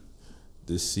crazy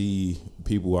to see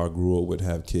people I grew up with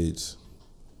have kids.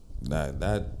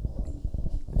 That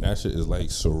shit is like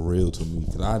surreal to me.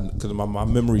 Cause my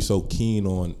memory's so keen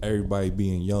on everybody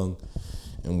being young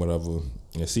and whatever,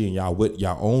 and seeing y'all with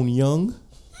y'all own young.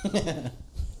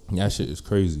 That shit is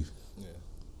crazy.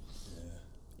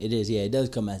 It is. Yeah, it does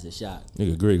come as a shock.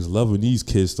 Nigga, Greg's loving these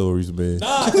kid stories, man.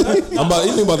 You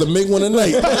about to make one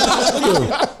tonight.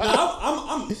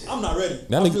 I'm not ready.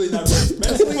 That I'm nigga- really not ready.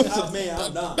 Mentally,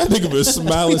 I'm not. That nigga been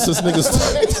smiling since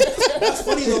niggas. That's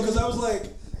funny though, because I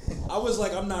was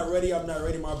like, I'm not ready.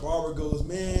 My barber goes,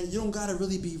 man, you don't gotta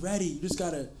really be ready. You just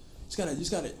gotta.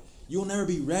 You'll never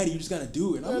be ready. You just gotta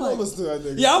do it. And I'm Man, like, don't listen to that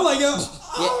nigga. yeah, I'm like, yo,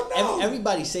 Yeah,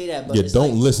 everybody say that, but Yeah, it's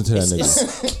don't like, listen to that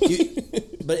nigga.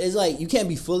 But it's like you can't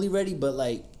be fully ready, but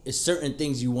like it's certain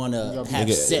things you want to have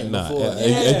Nigga, set nah, before.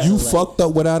 if you So, like, fucked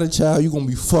up without a child, you gonna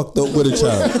be fucked up with a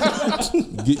child.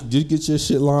 Just get your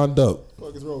shit lined up.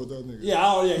 What is wrong with that nigga? yeah,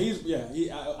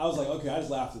 I was like, okay, I just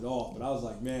laughed it off, but I was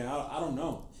like, man, I don't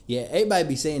know. Yeah, everybody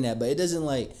be saying that, but it doesn't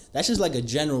like that's just like a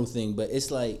general thing. But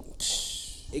it's like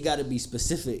it got to be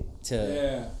specific to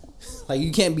Yeah. like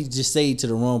you can't be just say to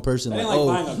the wrong person It like, ain't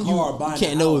like oh, buying a car, buying you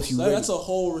can't a know house. if you That- ready. That's a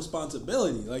whole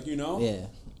responsibility, like, you know. Yeah,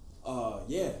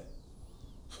 Yeah.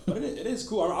 But it is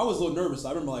cool. I was a little nervous. I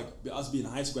remember like us being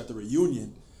in high school at the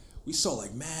reunion. We saw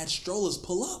like mad strollers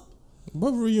pull up.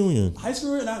 What reunion? High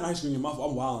school, not high school reunion.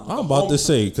 I'm wilding. I'm about to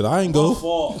say, cause I ain't go. My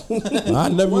fault. I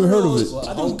never even heard of it.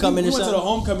 I think Homecoming we or went to the something?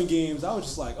 homecoming games. I was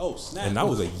just like, oh snap! And that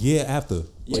was a year after.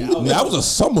 Yeah, That was a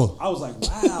summer. I was like,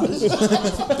 wow. This is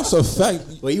That's a fact.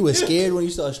 well, you were scared when you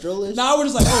saw strollers. I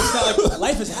was just like, oh, it's not like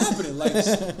life is happening. Like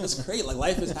it's great. Like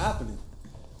life is happening.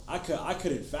 I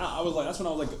couldn't foul. I was like, that's when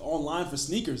I was like online for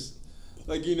sneakers,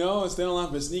 like, you know, and staying online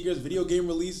for sneakers, video game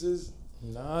releases.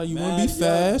 Nah, you Mad wanna be young.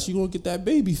 fast. You gonna get that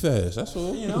baby fast. That's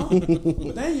all. You know,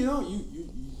 but then you know you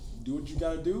do what you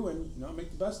gotta do and you know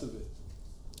make the best of it.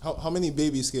 How many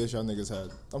baby scares y'all niggas had?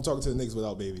 I'm talking to the niggas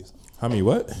without babies. How many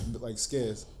what? But like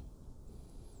scares.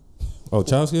 Oh,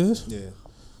 child scares? Yeah.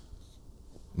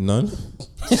 None.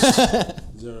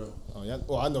 0. Oh yeah.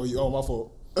 Well, I know you. Oh, my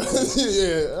fault.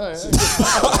 Yeah. All right.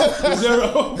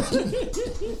 0.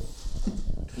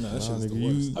 Nah, that Nah, shit's the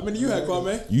nigga, worst. How many you had,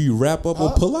 Kwame? You wrap up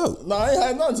or pull out. Nah, I ain't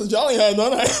had none. Since y'all ain't had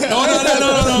none. No.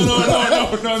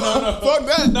 Fuck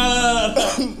that. No.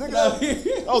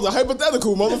 Nigga, that was a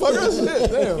hypothetical, motherfucker.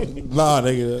 Shit, damn. Nah,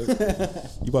 nigga.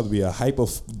 You about to be a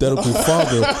hypothetical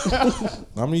father.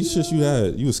 How many shits you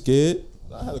had? You was scared?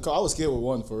 I had a call. I was scared with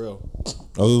one for real.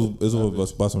 Oh, it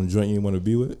was about some joint you didn't want to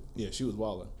be with? Yeah, she was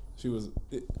wilding. She was.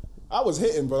 I was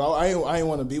hitting, but I ain't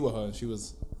want to be with her. And she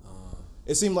was.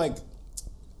 It seemed like.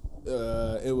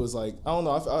 It was like I don't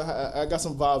know. I got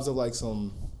some vibes of like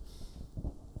some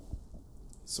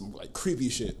like creepy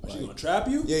shit. She Like, gonna trap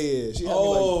you? yeah. She had me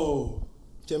like.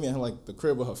 She had me in like the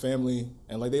crib with her family,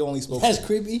 and like they only spoke. That's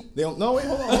creepy. They don't. No, wait,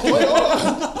 hold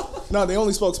on. No, they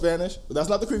only spoke Spanish, but that's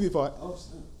not the creepy part. Oh,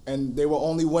 snap. And they were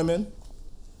only women.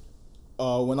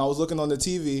 When I was looking on the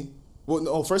TV, well,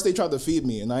 no, first they tried to feed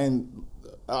me, and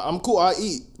I'm cool. I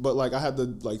eat, but like I had to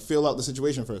like feel out the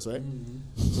situation first, right?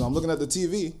 Mm-hmm. So I'm looking at the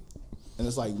TV, and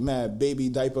it's like mad baby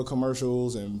diaper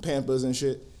commercials and Pampers and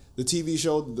shit. The TV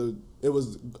show,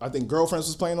 I think Girlfriends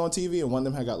was playing on TV, and one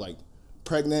of them had got like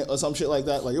pregnant or some shit like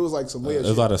that. Like it was like some weird. There's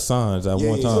a shit. lot of signs at Yeah,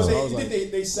 one yeah. time. So I was like-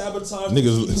 they sabotaged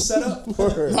Niggas- the setup? No.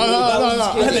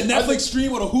 I had a Netflix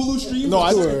stream or a Hulu stream? No,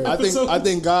 I So-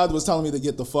 think God was telling me to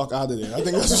get the fuck out of there. I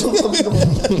think that's what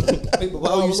Wait, but why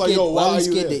I were you was like, scared? yo, why why were are you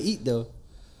you scared to there? eat though?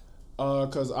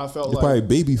 because I felt It's like probably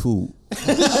baby food.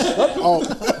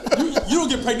 You don't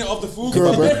get pregnant off the food.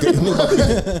 No,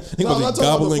 He I'm about not to talking about the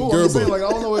gobbling food. I'm just saying, Gerber. like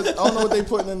I don't know what they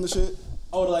putting in the shit.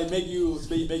 Oh, to like make you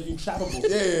trappable.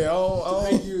 Yeah, I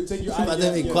don't Take you out But of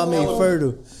then they your Kwame element.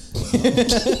 fertile. I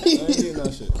ain't eating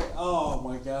that shit. Oh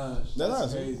my gosh, That's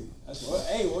that's nice. crazy.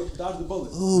 Hey, well, you dodged the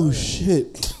bullet. Oh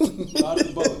shit! Dodged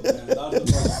the bullet, man. Dodged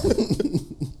the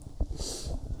bullet.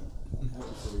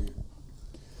 Happy for you.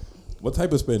 What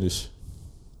type of Spanish?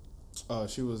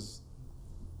 She was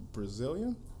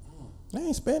Brazilian. That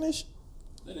ain't Spanish.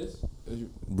 It is.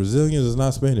 Brazilians is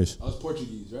not Spanish. I was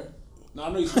Portuguese, right? No,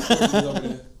 I know you speak Portuguese over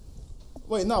there.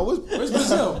 Wait, no, Where's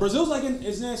Brazil? Brazil's like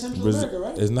it's in Central America,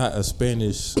 right? It's not a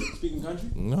Spanish. Speaking country.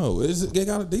 No,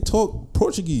 they talk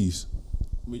Portuguese.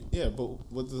 Yeah, but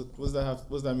what does that have?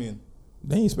 What does that mean?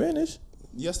 They ain't Spanish.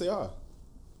 Yes, they are.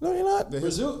 No, you're not.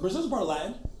 Brazil's part of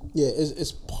Latin. Yeah,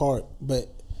 it's part, but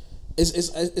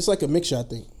it's like a mixture. I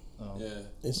think Yeah.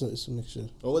 it's a mixture.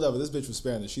 Or whatever. This bitch was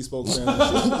Spanish. She spoke Spanish.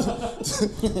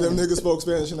 Them niggas spoke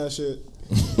Spanish and that shit.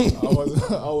 I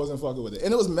wasn't fucking with it.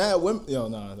 And it was mad women. Yo,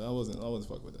 nah, I wasn't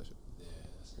fucking with that shit. Yeah,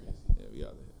 that's crazy. Yeah, we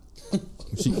out of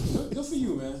here. Good for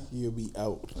you, man. You'll be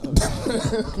out.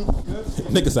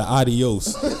 Nigga said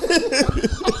adios.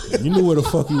 You knew where the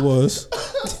fuck he was.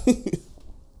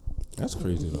 That's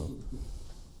crazy though.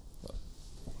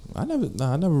 I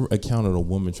never encountered a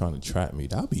woman trying to trap me.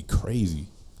 That'd be crazy.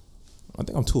 I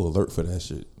think I'm too alert for that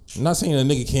shit. I'm not saying a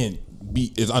nigga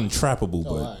is untrappable,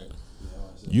 but Alright.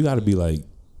 you gotta be like,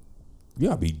 you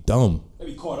gotta be dumb. They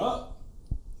be caught up.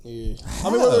 Yeah. I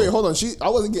mean, wait, hold on. I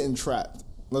wasn't getting trapped.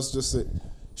 Let's just say,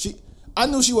 I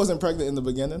knew she wasn't pregnant in the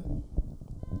beginning,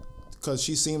 because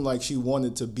she seemed like she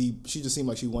wanted to be. She just seemed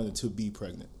like she wanted to be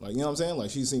pregnant. Like, you know what I'm saying? Like,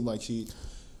 she seemed like she.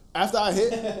 After I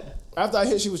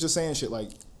hit, she was just saying shit like.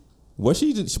 Was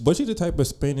she the type of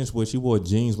Spanish where she wore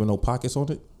jeans with no pockets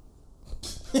on it?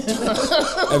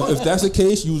 if that's the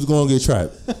case, you was gonna get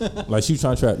trapped. Like she was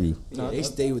trying to trap you. Yeah, they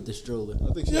stay with the stroller.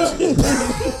 I think she.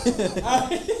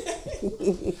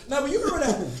 Now, but you remember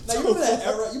that? Now, you remember that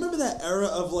era? You remember that era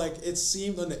of like it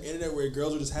seemed on the internet where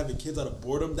girls were just having kids out of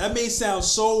boredom? That may sound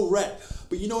so wreck,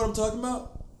 but you know what I'm talking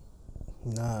about?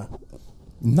 Nah.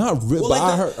 Not really, but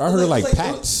I heard like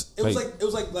packs. It was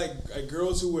like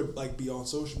girls who would like be on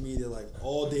social media like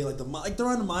all day, like they're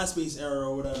on the MySpace era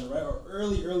or whatever, right? Or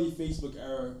early Facebook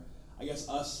era. I guess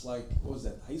us like what was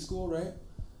that, high school, right?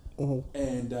 Mm-hmm.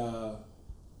 And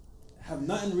have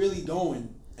nothing really going,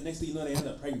 and next thing you know they end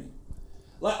up pregnant.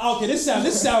 Like, okay, this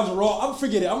sounds wrong. I'm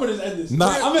forget it. I'm gonna just end this. Nah,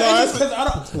 I'm gonna end this because I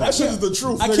don't. That shit is the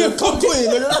truth. I Nigga. can't Come clean,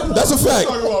 nigga. That's a fact.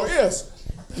 Talking about, yes.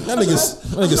 That nigga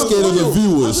scared of the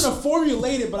viewers. I'm gonna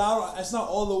formulate it, but it's not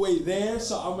all the way there.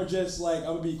 So I'm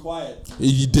gonna be quiet.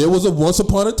 There was a once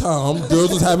upon a time,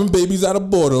 girls was having babies out of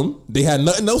boredom. They had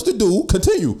nothing else to do.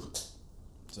 Continue.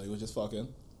 So you was just fucking.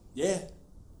 Yeah.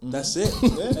 That's it.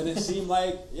 Yeah. And it seemed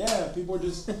like, people were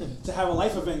just to have a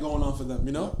life event going on for them,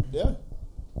 you know? Yeah.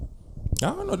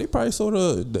 I don't know. They probably saw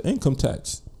the income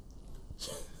tax.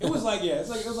 It was like, it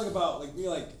was like about like me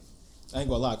like I ain't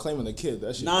gonna lie, claiming a kid,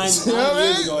 that shit. 9 You know what I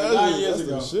years mean? ago. That's 9 the- years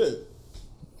that's the ago. Shit.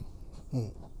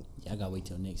 Yeah, I gotta wait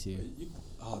till next year.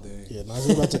 Oh dang. Yeah, now it's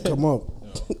about to come up.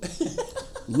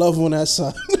 Love on that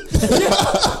side.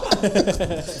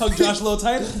 Hug Josh a little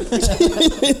tighter.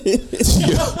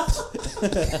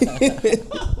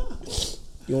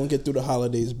 You won't get through the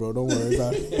holidays, bro. Don't worry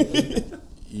about it.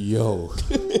 Yo.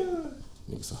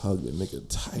 Niggas hug the nigga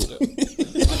tighter.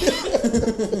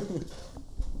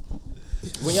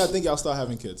 When y'all think y'all start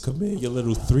having kids? Come here, your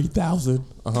little 3,000.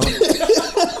 When y'all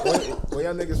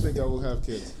niggas think y'all will have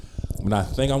kids? When I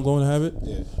think I'm going to have it,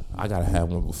 Yeah. I gotta have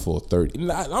one before 30.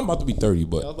 Nah, I'm about to be 30,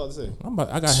 but I was about to say.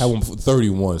 I gotta have one before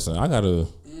 31, son. I gotta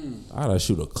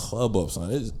shoot a club up,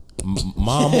 son. It's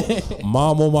mom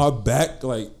on my back,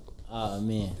 like Oh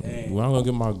man, when I'm gonna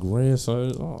get my grandson,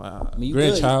 you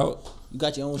grandchild. you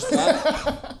got your own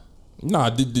spot. Nah,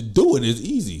 to do it is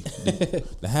easy.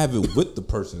 To have it with the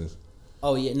person.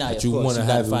 Oh yeah, nah, That of you course. wanna You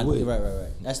gotta have it find with. right.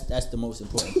 That's the most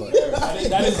important part.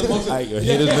 That is the most. I hear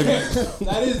this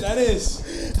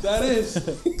That is.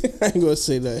 I ain't gonna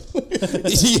say that.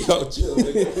 nigga. Yo, chill,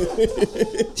 nigga.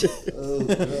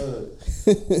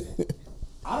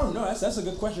 I don't know. That's a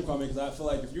good question, Kwame, because I feel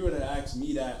like if you were to ask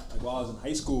me that like while I was in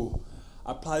high school,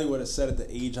 I probably would have said at the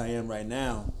age I am right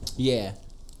now. Yeah,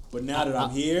 But now that I'm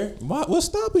here, What's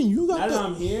stopping you? now that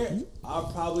I'm here, I'll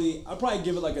probably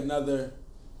give it like another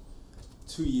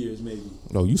 2 years maybe.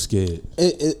 No, you scared.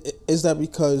 Is that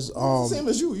because Same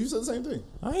as you. You said the same thing.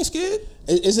 I ain't scared.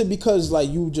 is it because like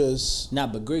you just nah,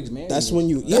 but Griggs married. that's when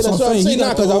you That's that's what what I'm I'm saying. saying He now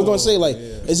got because I was the- gonna say like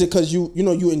is it because you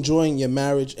you enjoying your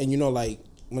marriage and like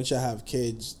once you have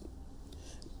kids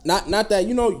not that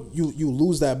you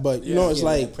lose that but it's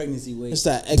like pregnancy weight. it's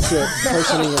that extra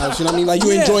person in your life, you know what I mean, like you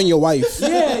enjoying your wife.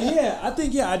 Yeah. I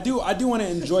think I do want to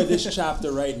enjoy this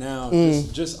chapter right now,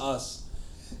 just us.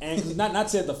 And 'cause not to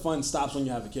say that the fun stops when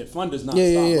you have a kid. Fun does not stop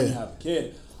when you have a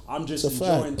kid. I'm just It's a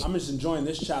enjoying. fact. I'm just enjoying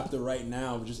this chapter right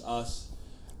now, just us.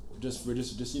 We're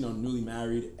just newly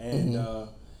married and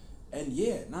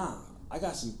I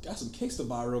got some kicks to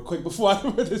buy real quick before I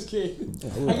have this kid.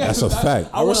 That's a fact.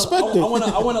 I respect it. I want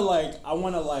to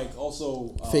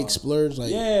also Fake splurge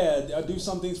like I do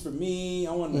some things for me.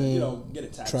 I want to, get a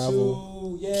tattoo.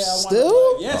 Travel. Yeah, I Still?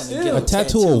 want to. Yeah, still. A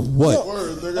tattoo of what?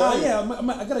 Word, nigga.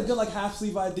 I got a good like half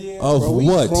sleeve idea. Of Bro, we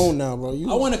what? grown now, bro.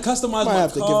 I want to customize might my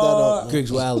have to car. give that up, man.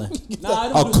 Griggs Wildin'. Nah, I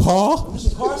A don't do car?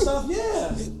 some car stuff.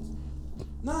 Yeah.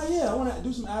 Nah, yeah. I want to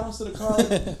do some add-ons to the car.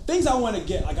 Like, things I want to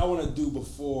get, like I want to do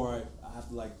before I have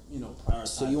to like prioritize.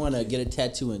 So you want to get a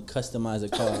tattoo and customize a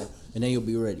car, and then you'll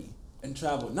be ready. and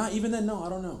travel? Not even then. No, I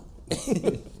don't know.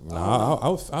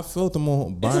 Nah, I felt them on a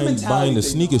buying mentality the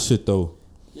thing, sneaker though. shit though.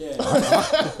 Yeah.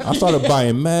 I started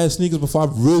buying mad sneakers before I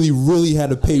really had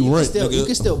to pay You rent. you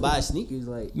can still buy sneakers,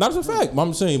 like. Not a fact.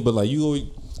 I'm saying, but like you always,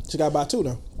 You gotta buy two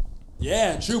though.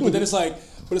 Yeah, true. But then it's like,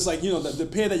 the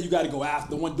pair that you got to go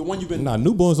after, the one you've been. nah,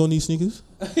 newborns don't need sneakers.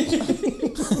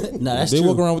 Nah, that's They true.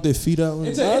 walk around with their feet out.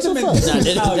 It's That's a a mentality.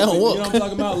 fact. Nah, they don't thing, walk. You know what I'm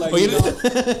talking about? Like,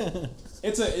 Oh,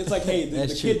 it's like, hey,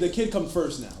 That's the kid comes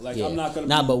first now. Like, Yeah. I'm not gonna.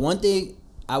 Nah, but one thing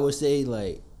I would say,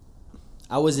 like,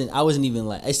 I wasn't even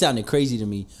like, it sounded crazy to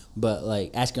me, but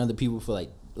like asking other people for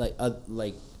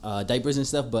diapers and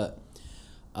stuff. But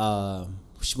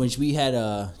when we had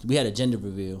a gender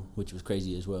reveal, which was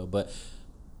crazy as well. But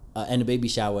and a baby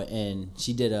shower, and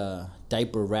she did a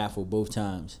diaper raffle both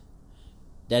times.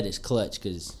 That is clutch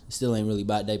because still ain't really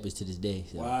bought diapers to this day.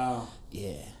 So. Wow.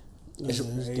 Yeah.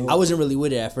 Crazy. I wasn't really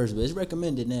with it at first, but it's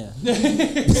recommended now.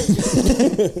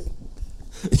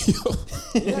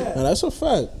 Yeah. Now, that's a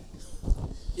fact.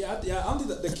 Yeah, I don't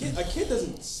think that a kid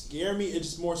doesn't scare me. It's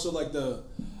just more so like a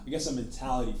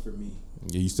mentality for me.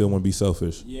 Yeah, you still want to be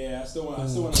selfish. Yeah, I still want.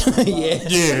 Yeah.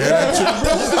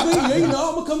 Yeah, I'm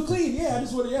gonna come clean. Yeah, I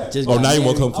just want to. Yeah. Just Oh, got now you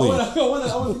want to married. come clean.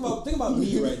 I want to think about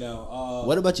me right now.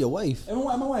 What about your wife? And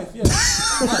my wife, yeah.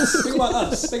 Us. Think about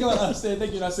us. Think about us.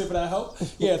 Thank you, Nasir, for that help.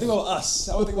 Yeah, think about us.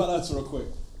 I want to think about us real quick.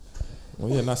 Well,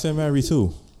 yeah, Nasir married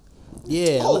too.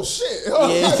 Yeah. Oh shit!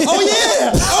 Yeah. That's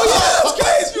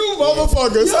crazy, you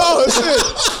motherfuckers! Oh shit!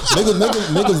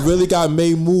 Niggas really got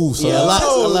made moves. So Yeah, a lot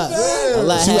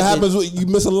see what happened. happens. You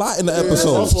miss a lot in the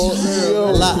episode.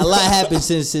 A lot happened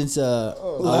since our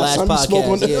last time you spoke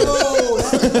on podcast.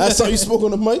 the- Yeah, Last time you spoke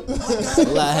on the mic.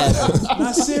 a lot happened.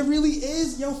 Nasir really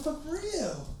is, yo, for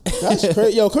real. That's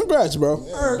crazy. Yo, congrats, bro.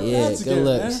 Yeah, That's good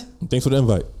looks. Thanks for the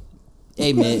invite.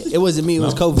 Hey man, it wasn't me. It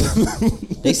was COVID.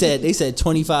 They said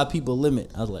 25 people limit.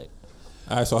 I was like,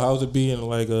 All right, so how's it being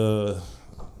like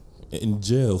in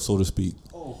jail, so to speak?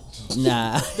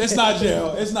 nah. It's not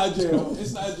jail. It's not jail.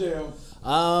 It's not jail.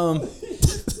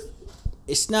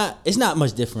 It's not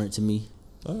much different to me.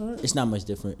 All right. It's not much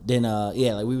different. Then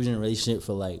like we was in a relationship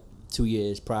for like 2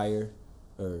 years prior,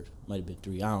 or might have been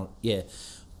 3. I don't. Yeah,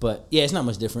 but yeah, it's not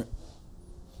much different.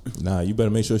 Nah, you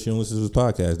better make sure she don't listen to this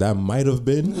podcast. That might have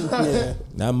been.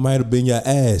 That might have been your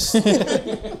ass.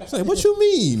 It's like, what you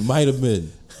mean? Might have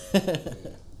been.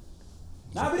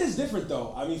 Nah, but it's different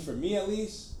though. I mean, for me at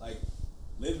least,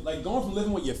 like going from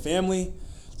living with your family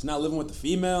to not living with the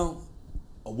female,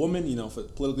 a woman, for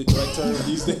politically correct term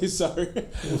these days. Sorry,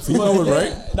 Female was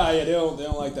right. Nah, yeah, they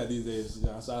don't like that these days.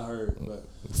 Yeah, that's what I heard. But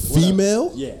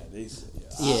Female? yeah,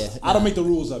 Yeah. I don't make the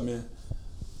rules up, man.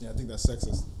 Yeah, I think that's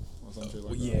sexist or some shit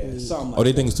like that. Yeah, something like Oh,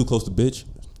 they that. think it's too close to bitch?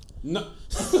 No,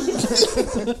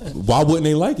 Why wouldn't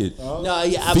they like it? No,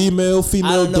 yeah, Female,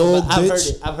 I don't know, dog, but I've heard bitch.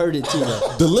 it. I've heard it too,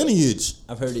 though. The lineage.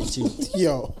 I've heard it too.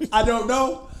 Yo, I don't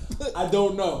know. I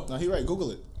don't know. Nah, he right.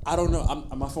 Google it. I don't know.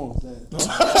 I'm my phone.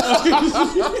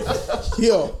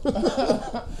 yo.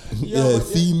 Yeah, but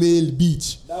female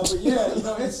beach. Nah, but yeah,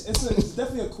 it's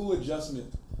definitely a cool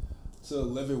adjustment to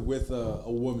living with a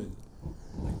woman,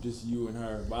 like just you and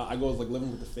her. But I go like living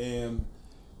with the fam.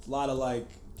 It's a lot of like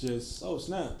just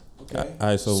snap. Okay. All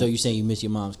right, so, So you saying you miss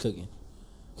your mom's cooking?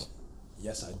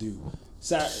 Yes, I do.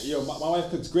 My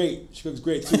wife cooks great. She cooks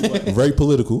great too. But very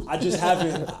political. I just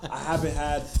haven't. I haven't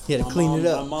had. You had to clean it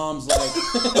up. My mom's like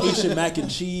Haitian mac and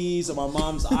cheese, or my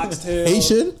mom's oxtail.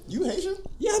 Haitian? You Haitian?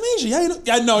 Yeah, I'm Asian.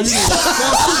 Yeah, I know. You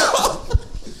know.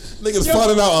 Niggas fought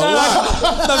it out a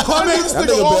lot. The Kwame's That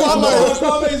nigga been under.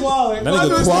 Kwame's wild. That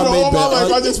nigga All my Kwame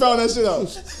life, I been. just found that shit out.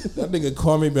 That nigga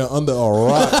Kwame been under a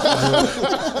rock.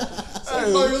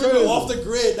 Off the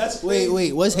grid. That's crazy.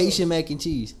 Wait. What's Haitian mac and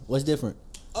cheese? What's different?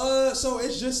 So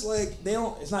it's just like they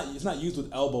don't. It's not used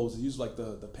with elbows. It's used like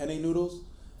the penne noodles.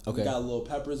 Okay. Got little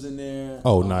peppers in there.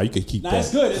 Oh, nah, you could keep Nah, that.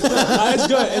 it's good. It's good. Nah, it's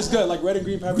good. It's good. Like red and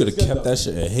green You peppers. could It's have good, kept though. that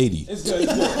shit in Haiti. It's good.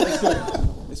 It's good. It's good.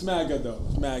 It's mad good though.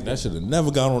 It's mad good. That should have never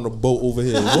got on the boat over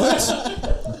here.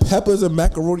 What? Peppers and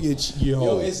macaroni and cheese.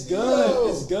 Yo, it's good.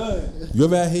 It's good. You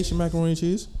ever had Haitian macaroni and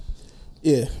cheese?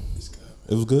 Yeah,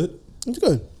 It was good? it's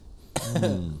good.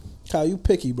 Kyle, you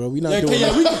picky, bro. We not Yeah, doing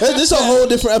yeah, that. This is a whole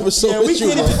different episode. Yeah, we with you,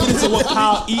 can't bro. even get into what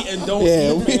Kyle eat and don't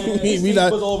Yeah, eat. we- Man. we This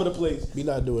not- was all over the place. We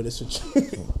not doing this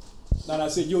with you. Nah,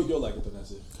 that's it. You'll like it though.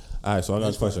 That's it. All right, so I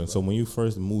got a question. So when you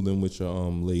first moved in with your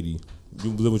lady,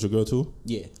 You live with your girl too?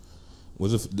 Yeah.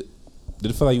 Was it?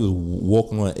 Did it feel like you was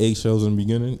walking on eggshells in the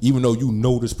beginning, even though you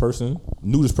knew this person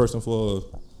for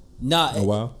Nah, a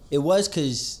while? It was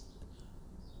because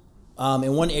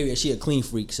in one area she a clean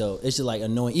freak, so it's just like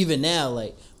annoying. Even now,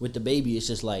 like with the baby, it's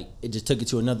just like it just took it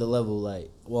to another level. Like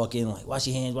walk in, like wash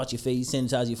your hands, wash your face,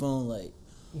 sanitize your phone, like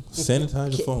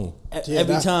Sanitize your phone.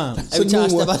 every time. that's Every a time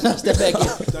new I step back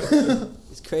in.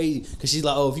 It's crazy because she's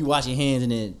like, oh, if you wash your hands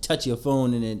and then touch your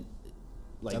phone and then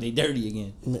like they dirty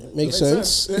again. Makes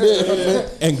sense.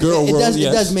 And girl It world, does.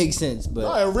 yes. It does make sense, but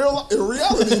Nah, in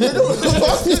reality, nigga.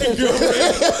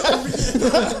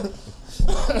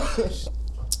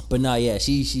 Oh, nah, yeah,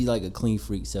 she like a clean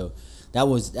freak. So that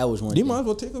was one. You thing. might as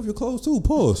well take off your clothes too.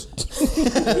 Pause.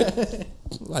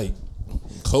 Like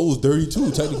clothes dirty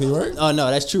too, technically, right? Oh no,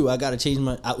 that's true. I gotta change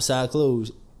my outside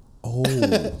clothes Oh,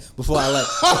 before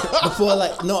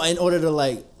I no, in order to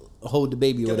like hold the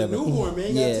baby or Got a whatever. newborn, man.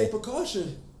 You gotta Yeah. take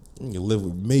precaution. you live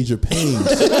with major pains.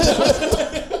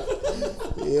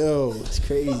 Yo, It's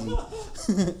crazy.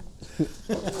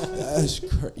 That's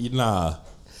crazy. Nah.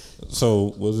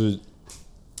 So was it?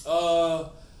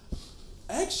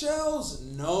 Eggshells?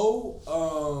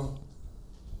 No.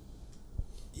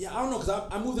 Yeah, I don't know, cause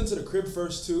I moved into the crib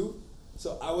first too,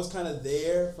 so I was kind of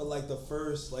there for like the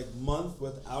first like month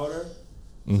without her.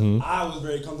 So I was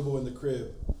very comfortable in the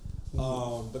crib.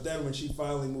 But then when she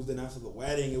finally moved in after the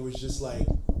wedding, it was just like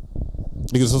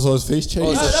Because also his face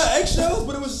changed. not eggshells,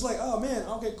 but it was just like, oh man,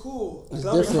 okay, cool. Cause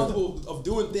I was very comfortable of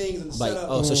doing things and Like,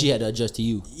 setup. so she had to adjust to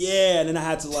you. Yeah, and then I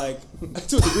had to like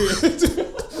to a degree.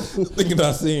 Thinking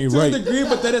not saying To right. a degree,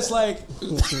 but then it's like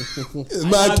It's I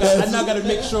not now gotta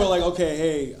make sure, like, okay,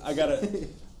 hey, I gotta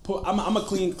put. I'm a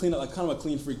clean, like kind of a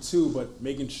clean freak too, but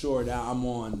making sure that I'm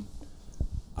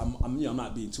I'm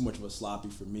not being too much of a sloppy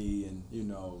for me, and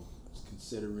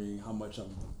considering how much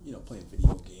I'm playing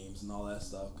video games and all that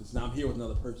stuff, because now I'm here with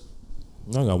another person.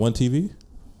 I got one TV.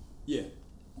 Yeah.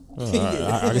 Oh,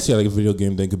 I can see how like a video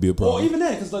game thing could be a problem. Well, even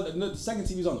then, because the second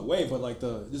TV's on the way, but like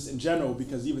just in general,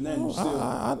 because even then you still.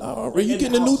 You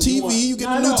getting a new TV? You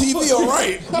getting a new TV? All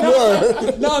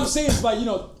right. No, I'm saying it's like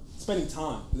spending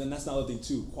time. And then that's another thing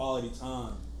too, quality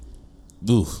time.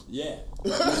 Oof. Yeah.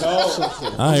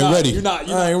 I ain't ready. You're not.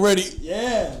 I ain't ready.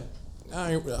 Yeah.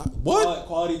 I ain't. What?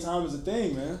 Quality time is a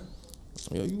thing, man.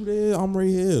 Yo, you there? I'm right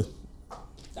here.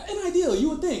 And ideally, you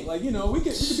would think, like, we could be in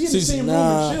the See, same room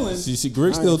nah. and chilling. See,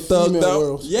 Greg still thugged Female out.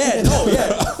 world. Yeah, no,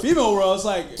 yeah. Female world, it's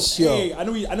like, Yo. hey, I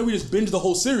know we just binged the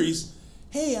whole series.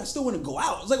 Hey, I still want to go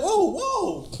out. It's like,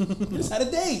 whoa, we just had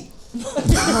a date.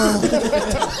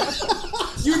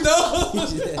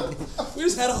 We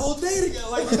just had a whole day together,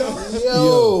 like,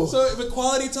 Yo. So, but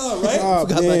quality time, right? Oh,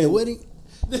 Forgot about the man. wedding.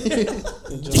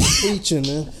 Just preaching,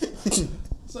 man.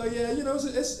 So yeah,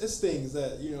 it's things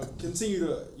that continue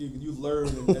to you learn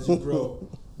as you grow.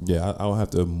 Yeah, I'll have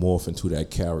to morph into that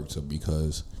character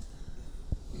because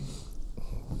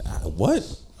what?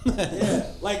 Yeah,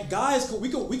 like guys, we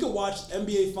could watch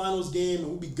NBA Finals game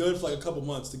and we'd be good for like a couple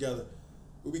months together.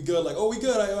 We'd be good, like, oh, we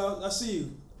good. I see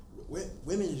you.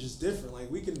 Women is just different. Like,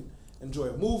 we can enjoy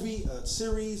a movie, a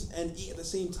series, and eat at the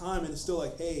same time, and it's still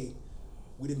like, hey,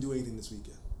 we didn't do anything this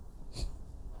weekend,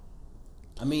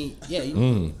 I mean, yeah.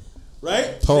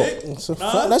 right? Talk. Nick? That's a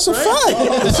Nah, fact. That's a right?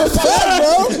 fact. That's a fact,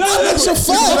 bro. That's a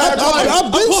fact.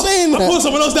 I've been saying I pulled that.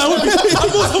 someone else down with me.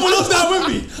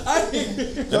 I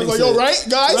I was like, yo, right,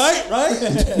 guys?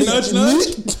 right? Nudge,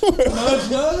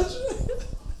 nudge.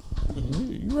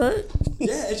 You right?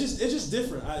 Yeah, it's just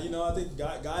different. I think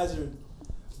guys are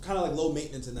kind of like low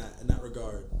maintenance in that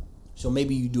regard. So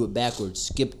maybe you do it backwards.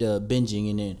 Skip the binging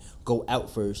and then go out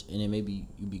first, and then maybe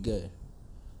you be good.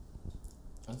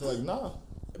 I feel like, nah.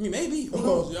 I mean, maybe. Who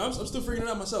knows? I'm still figuring it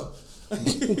out myself.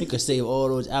 You could save all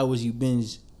those hours you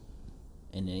binge,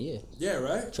 and then Yeah,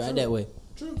 right? try it True. that way.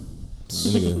 True.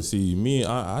 Nigga, see me.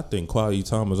 I think quality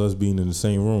time is us being in the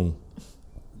same room.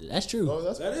 That's true. Oh,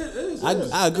 that's That is.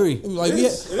 I agree. Like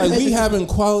is. we having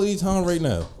quality time right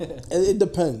now. It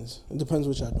depends. It depends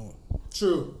what y'all doing.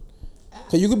 True.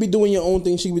 Cause you could be doing your own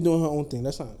thing, she could be doing her own thing.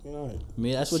 That's not, right. I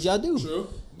mean, that's what y'all do. True.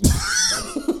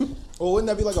 Well, wouldn't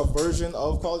that be like a version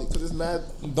of quality? Because it's mad.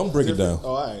 Don't break it down.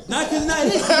 Oh, all right. Not because not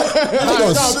it.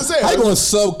 I'm just saying. How you gonna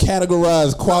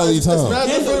subcategorize quality It's time? mad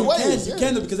different You ways.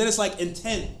 can because then it's like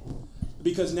intent.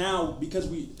 Because we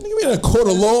Nigga, we in a court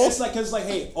of law. It's like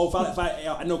hey, if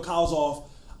I know Kyle's off,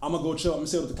 I'm gonna go chill. I'm gonna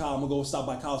sit with Kyle. I'm gonna go stop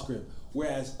by Kyle's crib.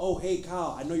 Whereas, oh hey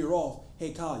Kyle, I know you're off. Hey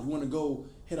Kyle, you want to go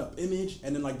hit up Image?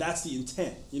 And then like that's the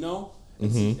intent,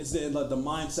 It's the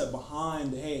mindset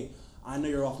behind. Hey, I know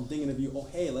you're off. I'm thinking of you. Oh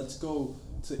hey, let's go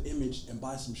to image and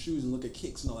buy some shoes and look at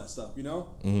kicks and all that stuff, you know?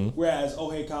 Mm-hmm. Whereas,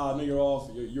 oh, hey, Kyle, I know you're off.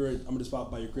 I'm going to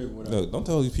spot by your crib or whatever. Look, don't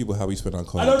tell these people how we spend our I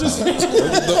car. know, just saying.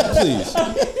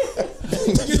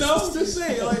 Please. You know, just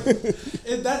saying. Like,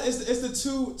 it's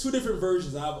the two different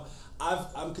versions.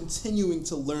 I'm continuing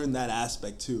to learn that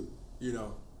aspect too, you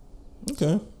know?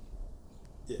 Okay.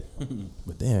 Yeah.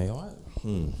 But damn, yo,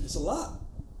 It's a lot.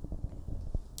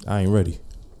 I ain't ready.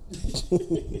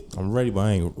 I'm ready, but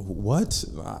I ain't. What?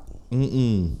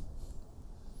 Mm-mm.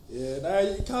 Yeah,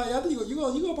 Kyle, I think you're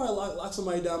gonna probably lock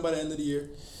somebody down by the end of the year.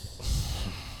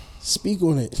 Speak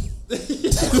on it.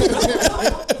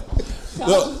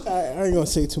 Look, I ain't gonna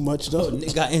say too much though.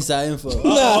 Nigga got inside info.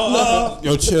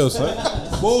 yo, chill, son.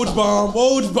 Woj bomb.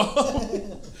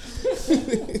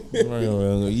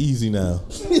 Easy now.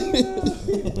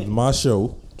 It's my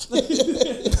show.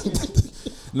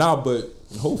 Nah, but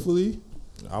hopefully,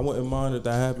 I wouldn't mind if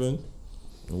that happened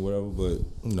or whatever. But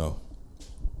no,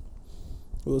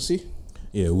 We'll see.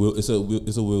 yeah, it's a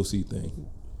we'll see thing.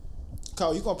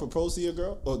 Kyle, you gonna propose to your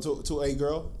girl or to a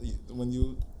girl when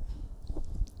you?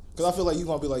 Because I feel like you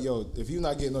gonna be like, yo, if you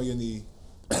not getting on your knee,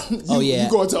 you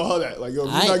gonna tell her that, like, yo,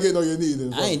 if you're not getting on your knee,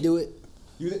 then I ain't do it.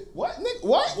 What, Nick?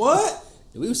 What? What?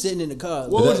 We was sitting in the car.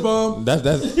 Woj bomb. That's.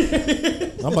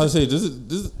 I'm about to say this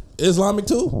is Islamic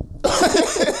too.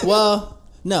 Well,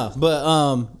 no, but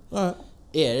All right.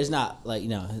 yeah, it's not like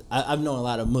I've known a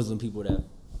lot of Muslim people that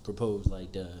propose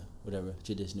like the whatever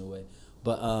traditional way,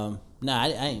 but I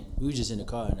ain't. We was just in the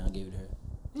car and I gave it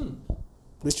to her.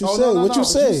 What you say? What you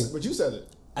say? But you said it.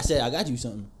 I said I got you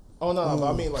something. Oh no,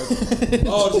 but I mean like,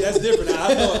 Oh, see, that's different.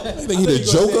 I thought think he the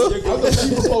Joker? I thought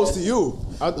she proposed to you.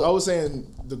 I was saying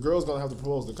the girl's gonna have to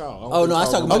propose to Kyle. Oh, no, I was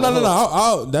talking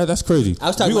about- no. That's crazy. I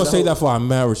was talking We gonna about the save whole- that for our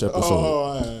marriage episode. Oh,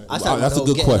 all right. I was talking That's about a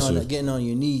good the whole question. getting on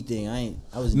your knee thing.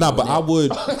 I was Nah, doing but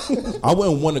that. I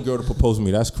wouldn't want a girl to propose to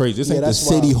me. That's crazy. This ain't the that's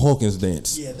Sadie wild. Hawkins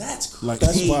dance. yeah, that's crazy. Like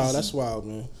That's wild. That's wild,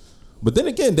 man. But then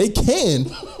again, they can.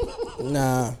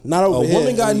 Nah, not over A here.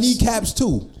 woman got at least. kneecaps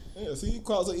too. Yeah, see,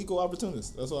 Kyle's an equal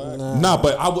opportunist. That's why. Nah,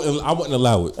 but I wouldn't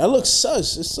allow it. That looks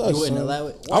sus. It's sus. You wouldn't son. allow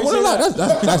it. I wouldn't allow it.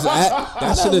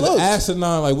 That shit is looks.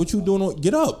 asinine. Like, what you doing?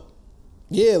 Get up.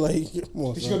 Yeah, like come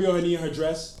on, Is she son. gonna be on her knee in her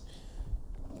dress?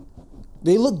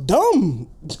 They look dumb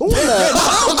doing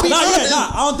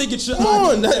that. I don't think it should. Come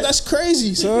on, that's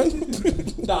crazy, son.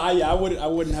 I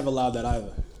wouldn't have allowed that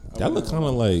either. That look kind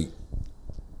of like.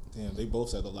 Damn, they both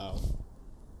said aloud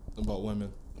about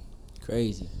women.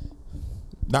 Crazy.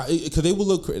 Nah, because they would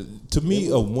look to me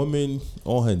a woman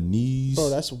on her knees.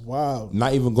 Bro, that's wild.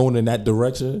 Not even going in that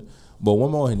direction, but a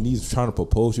woman on her knees trying to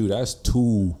propose to you. That's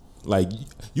too like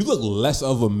you look less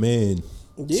of a man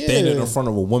standing in front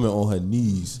of a woman on her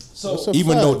knees. So That's a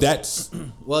Even fact. though that's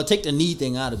Well, take the knee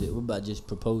thing out of it. What about just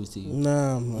propose to you?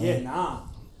 Nah, man. yeah,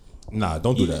 nah.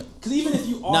 don't do that. Because even if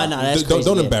you are, Nah, that's Don't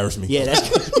crazy. Yeah. embarrass me. Yeah,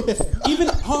 that's crazy. even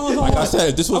hold on. Like I said,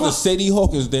 if this was a Sadie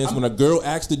Hawkins dance when a girl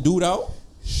asked the dude out,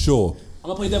 sure. I'm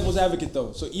gonna play devil's advocate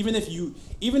though. So even if you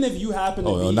happen to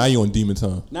Oh, be now you on demon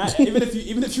time. even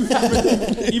if you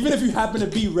happen to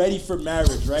be ready for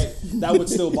marriage, right? That would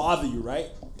still bother you, right?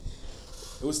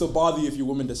 It would still bother you if your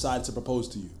woman decides to propose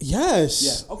to you. Yes.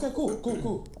 Yeah. Okay. Cool.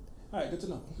 All right. Good to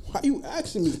know. Why you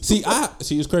asking me? See,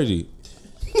 it's crazy.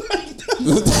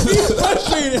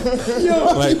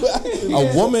 Yo, Like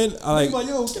a woman, like,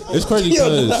 yo, can I- it's crazy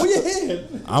Yo, because where your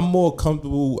hand?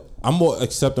 I'm more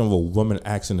accepting of a woman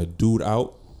asking a dude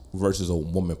out versus a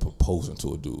woman proposing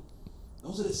to a dude.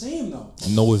 Those are the same though.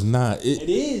 No, it's not. It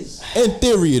is. In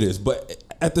theory, it is, but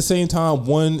at the same time,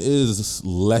 one is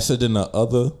lesser than the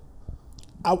other.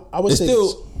 I would It's say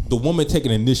still the woman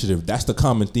taking initiative. That's the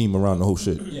common theme around the whole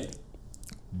shit. Yeah.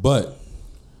 But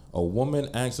a woman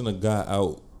asking a guy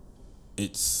out,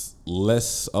 it's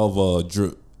less of a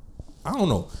drip. I don't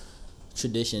know.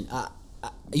 Tradition.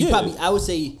 Yeah. I would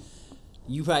say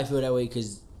you probably feel that way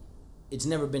because it's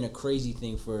never been a crazy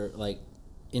thing for like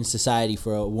in society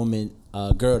for a woman,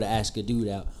 a girl to ask a dude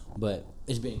out, but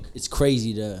it's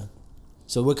crazy to.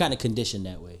 So we're kind of conditioned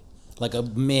that way. Like a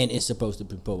man is supposed to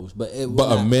propose, but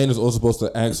a man is also supposed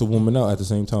to ask a woman out at the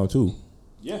same time too.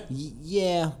 Yeah.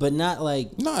 Yeah, but not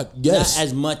like Not not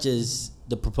as much as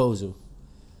the proposal.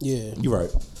 yeah. You're right.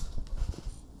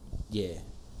 Yeah.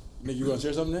 Nick, you gonna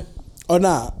share something there? Or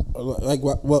nah, like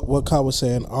what Kyle was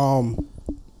saying.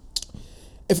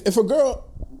 If a girl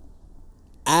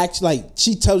acts like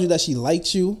she tells you that she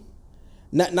likes you,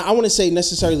 not I want to say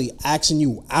necessarily asking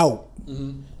you out.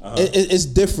 It's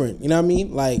different. You know what I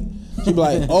mean? Like she be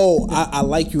like, oh, I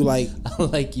like you. Like I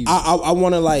like you. I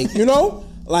want to like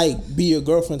like be your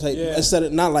girlfriend type Yeah. instead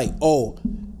of not like oh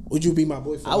Would you be my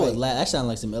boyfriend? I would Like, laugh. That sounds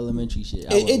like some elementary shit.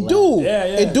 I It, would it laugh. do, Yeah,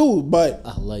 yeah. it do. But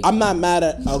I like I'm it. not mad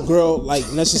at a girl like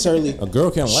necessarily A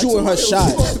girl can't like shooting her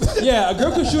somebody. shot. Yeah, a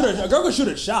girl could shoot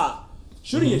a shot.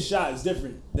 Shooting a shot is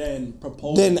different than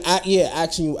proposing. Then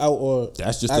asking you out or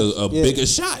That's just act- a yeah. bigger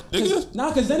shot, nigga. Nah,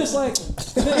 because then it's like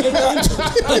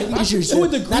You should to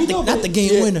a say, degree though, not the but-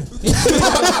 game winner.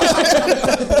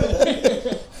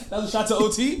 that was a shot to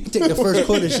OT. Take the first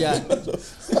quarter shot.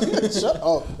 Shut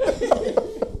up.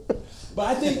 But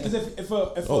I think because if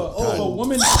God. a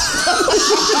woman,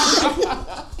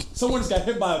 someone just got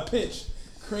hit by a pitch,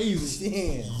 crazy.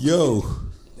 Damn. Yo.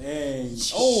 Dang.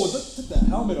 Oh, look the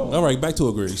helmet on. All right, back to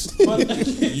it, Grace. But,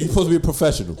 You supposed to be a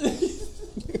professional.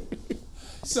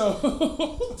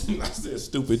 so, That's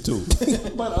stupid too.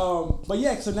 but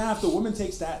yeah. So now, if the woman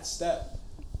takes that step,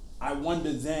 I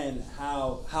wonder then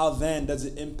how then does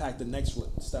it impact the next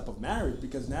step of marriage?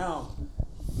 Because now,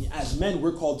 I mean, as men,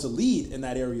 we're called to lead in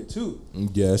that area too.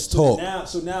 Yes, So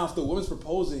talk. now, if the woman's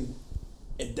proposing,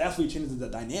 it definitely changes the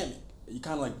dynamic. You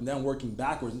kind of like then working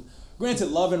backwards.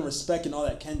 Granted, love and respect and all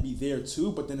that can be there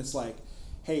too, but then it's like,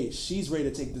 hey, she's ready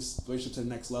to take this relationship to the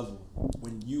next level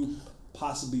when you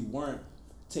possibly weren't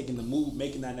taking the move,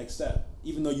 making that next step.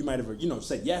 Even though you might have,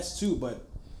 said yes too, but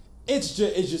it's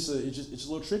just a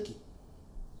little tricky.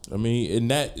 I mean, in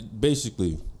that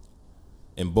basically,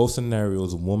 in both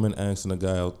scenarios, a woman asking a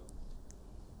guy out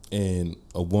and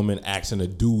a woman asking a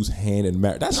dude's hand in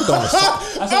marriage. That shit don't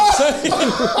That's what I'm saying.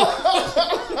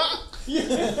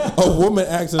 a woman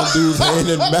asking a dude's hand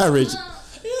in marriage.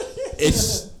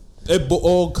 It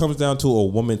all comes down to a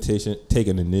woman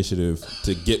taking initiative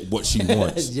to get what she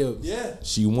wants. Joke. Yeah.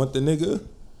 She want the nigga,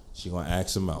 she gonna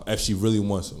ask him out if she really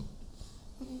wants him.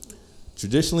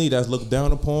 Traditionally, that's looked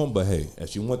down upon, but hey, if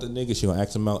she want the nigga, she gonna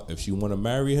ask him out. If she want to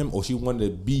marry him or she want to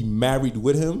be married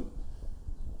with him,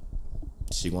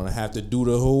 she gonna have to do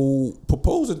the whole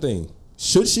proposing thing.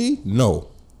 Should she? No,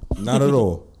 not at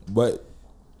all. But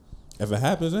if it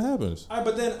happens, it happens. All right,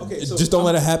 but then okay, so Just don't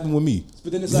let it happen with me.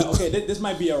 But then it's like, okay, this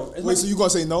might be a. Wait, so you gonna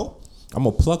say no? I'm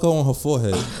gonna pluck her on her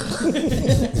forehead,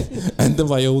 and then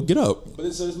like, yo, get up. But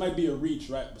this might be a reach,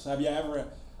 right? So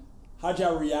how'd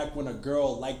y'all react when a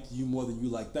girl liked you more than you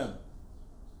liked them?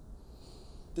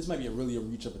 This might be really a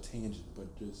reach of a tangent,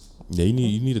 but just. Yeah,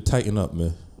 you need to tighten up,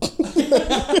 man.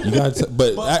 You got,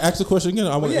 but ask the question again.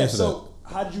 I want to Yeah, answer that. so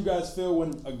how did you guys feel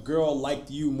when a girl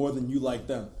liked you more than you liked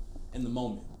them in the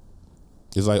moment?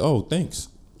 It's like, oh, thanks.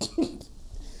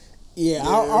 Yeah,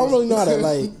 I don't really know how to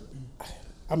like.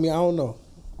 I mean, I don't know.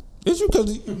 It's you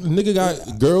because nigga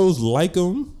got girls like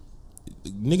him.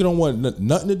 Nigga don't want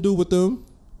nothing to do with them.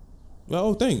 Well,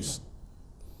 oh, thanks.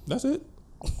 That's it.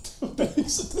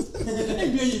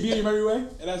 Hey, be in your merry way,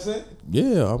 and that's it.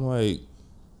 Yeah, I'm like,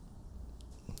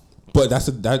 but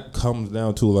that comes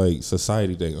down to like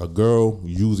society thing. A girl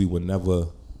usually would never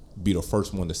be the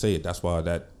first one to say it. That's why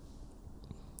that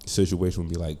situation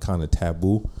would be like kind of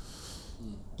taboo.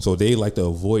 So they like to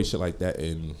avoid shit like that,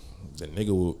 and the nigga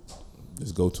will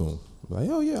just go to him like,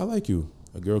 "Oh yeah, I like you."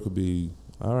 A girl could be,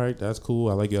 "All right, that's cool.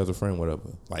 I like you as a friend, whatever."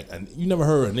 Like, and you never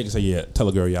heard a nigga say, "Yeah, tell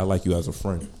a girl, yeah, I like you as a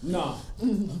friend," No.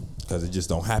 because it just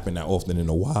don't happen that often in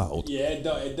the wild. Yeah, it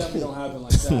definitely don't happen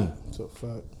like that. It's a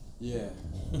fact. Yeah.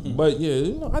 But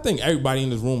yeah, I think everybody in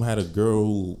this room had a girl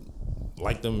who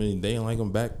liked them and they didn't like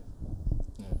them back.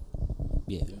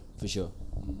 Yeah, for sure.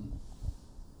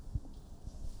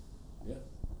 Yeah.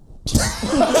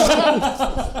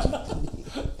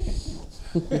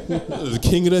 The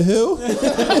king of the hill.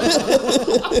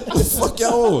 The fuck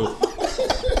y'all on?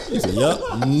 He said, "Yup,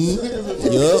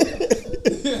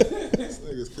 This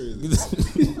nigga's crazy.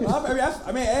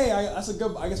 I mean, hey, that's a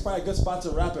good. I guess probably a good spot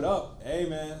to wrap it up. Hey,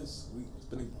 man, it's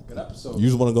been a good episode. You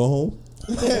just want to go home?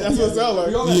 That's what it sounds like.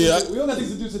 we all got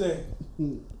things to do today.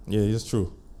 Yeah, it's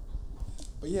true.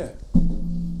 But yeah,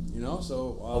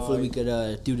 so Hopefully we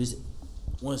could do this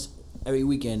once every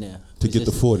weekend now. To get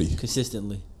the 40.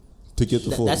 Consistently. To get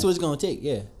the 40. That's what it's gonna take.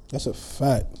 Yeah, That's a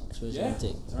fact. that's what it's yeah, gonna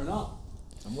take. turn up.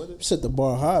 I'm with it. Set the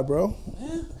bar high, bro.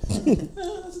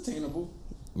 That's attainable.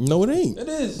 No, it ain't. It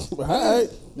is. All right.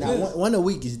 Now, one a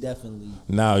week is definitely.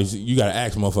 Now you gotta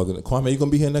ask motherfucker. Kwame, you gonna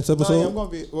be here next No, yeah, episode? I'm gonna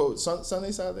be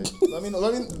Sunday, Saturday. Let me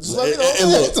know. Just Hey, let me know. hey,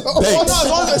 look, Oh, no, thanks. as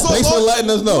long as- Thanks for letting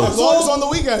us know. As long as it's on the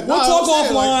weekend. We'll Nah, talk I'm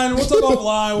saying, like- offline. We'll talk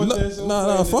offline with this.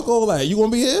 Nah, fuck all that. You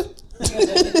gonna be here?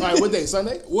 All right, what day?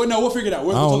 Sunday? We'll figure it out.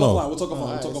 We'll I don't talk know. offline. We'll talk offline.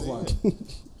 Alright, We'll talk offline.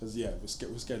 Because yeah, we're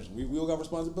scheduling. We all got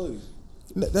responsibilities.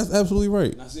 That's absolutely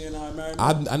right. Not seeing how I married.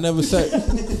 I never said.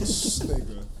 This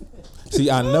nigga. See,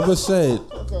 I never said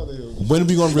Fuck out of here. when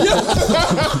we gonna record.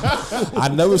 I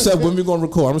never said when we gonna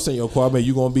record. I'm saying, yo, Kwame,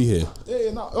 you gonna be here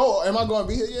Yeah, no. Oh, am I gonna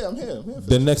be here? Yeah, I'm here. I'm here for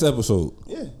the next episode.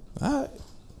 Yeah. All right.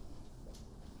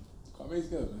 Kwame's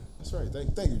good, man. That's right.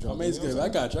 Thank you, John. Kwame's good. I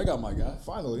got you. I got my guy.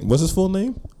 Finally. What's his full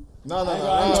name? No. I'm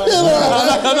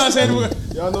not saying we're.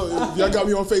 Y'all know if y'all got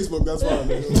me on Facebook. That's fine.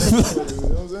 Man. You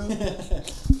know what I'm saying?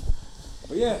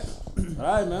 But yeah. All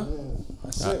right, man.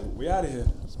 That's it. We out of here.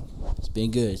 It's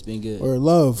been good. It's been good. Or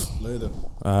love. Later.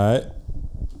 All right.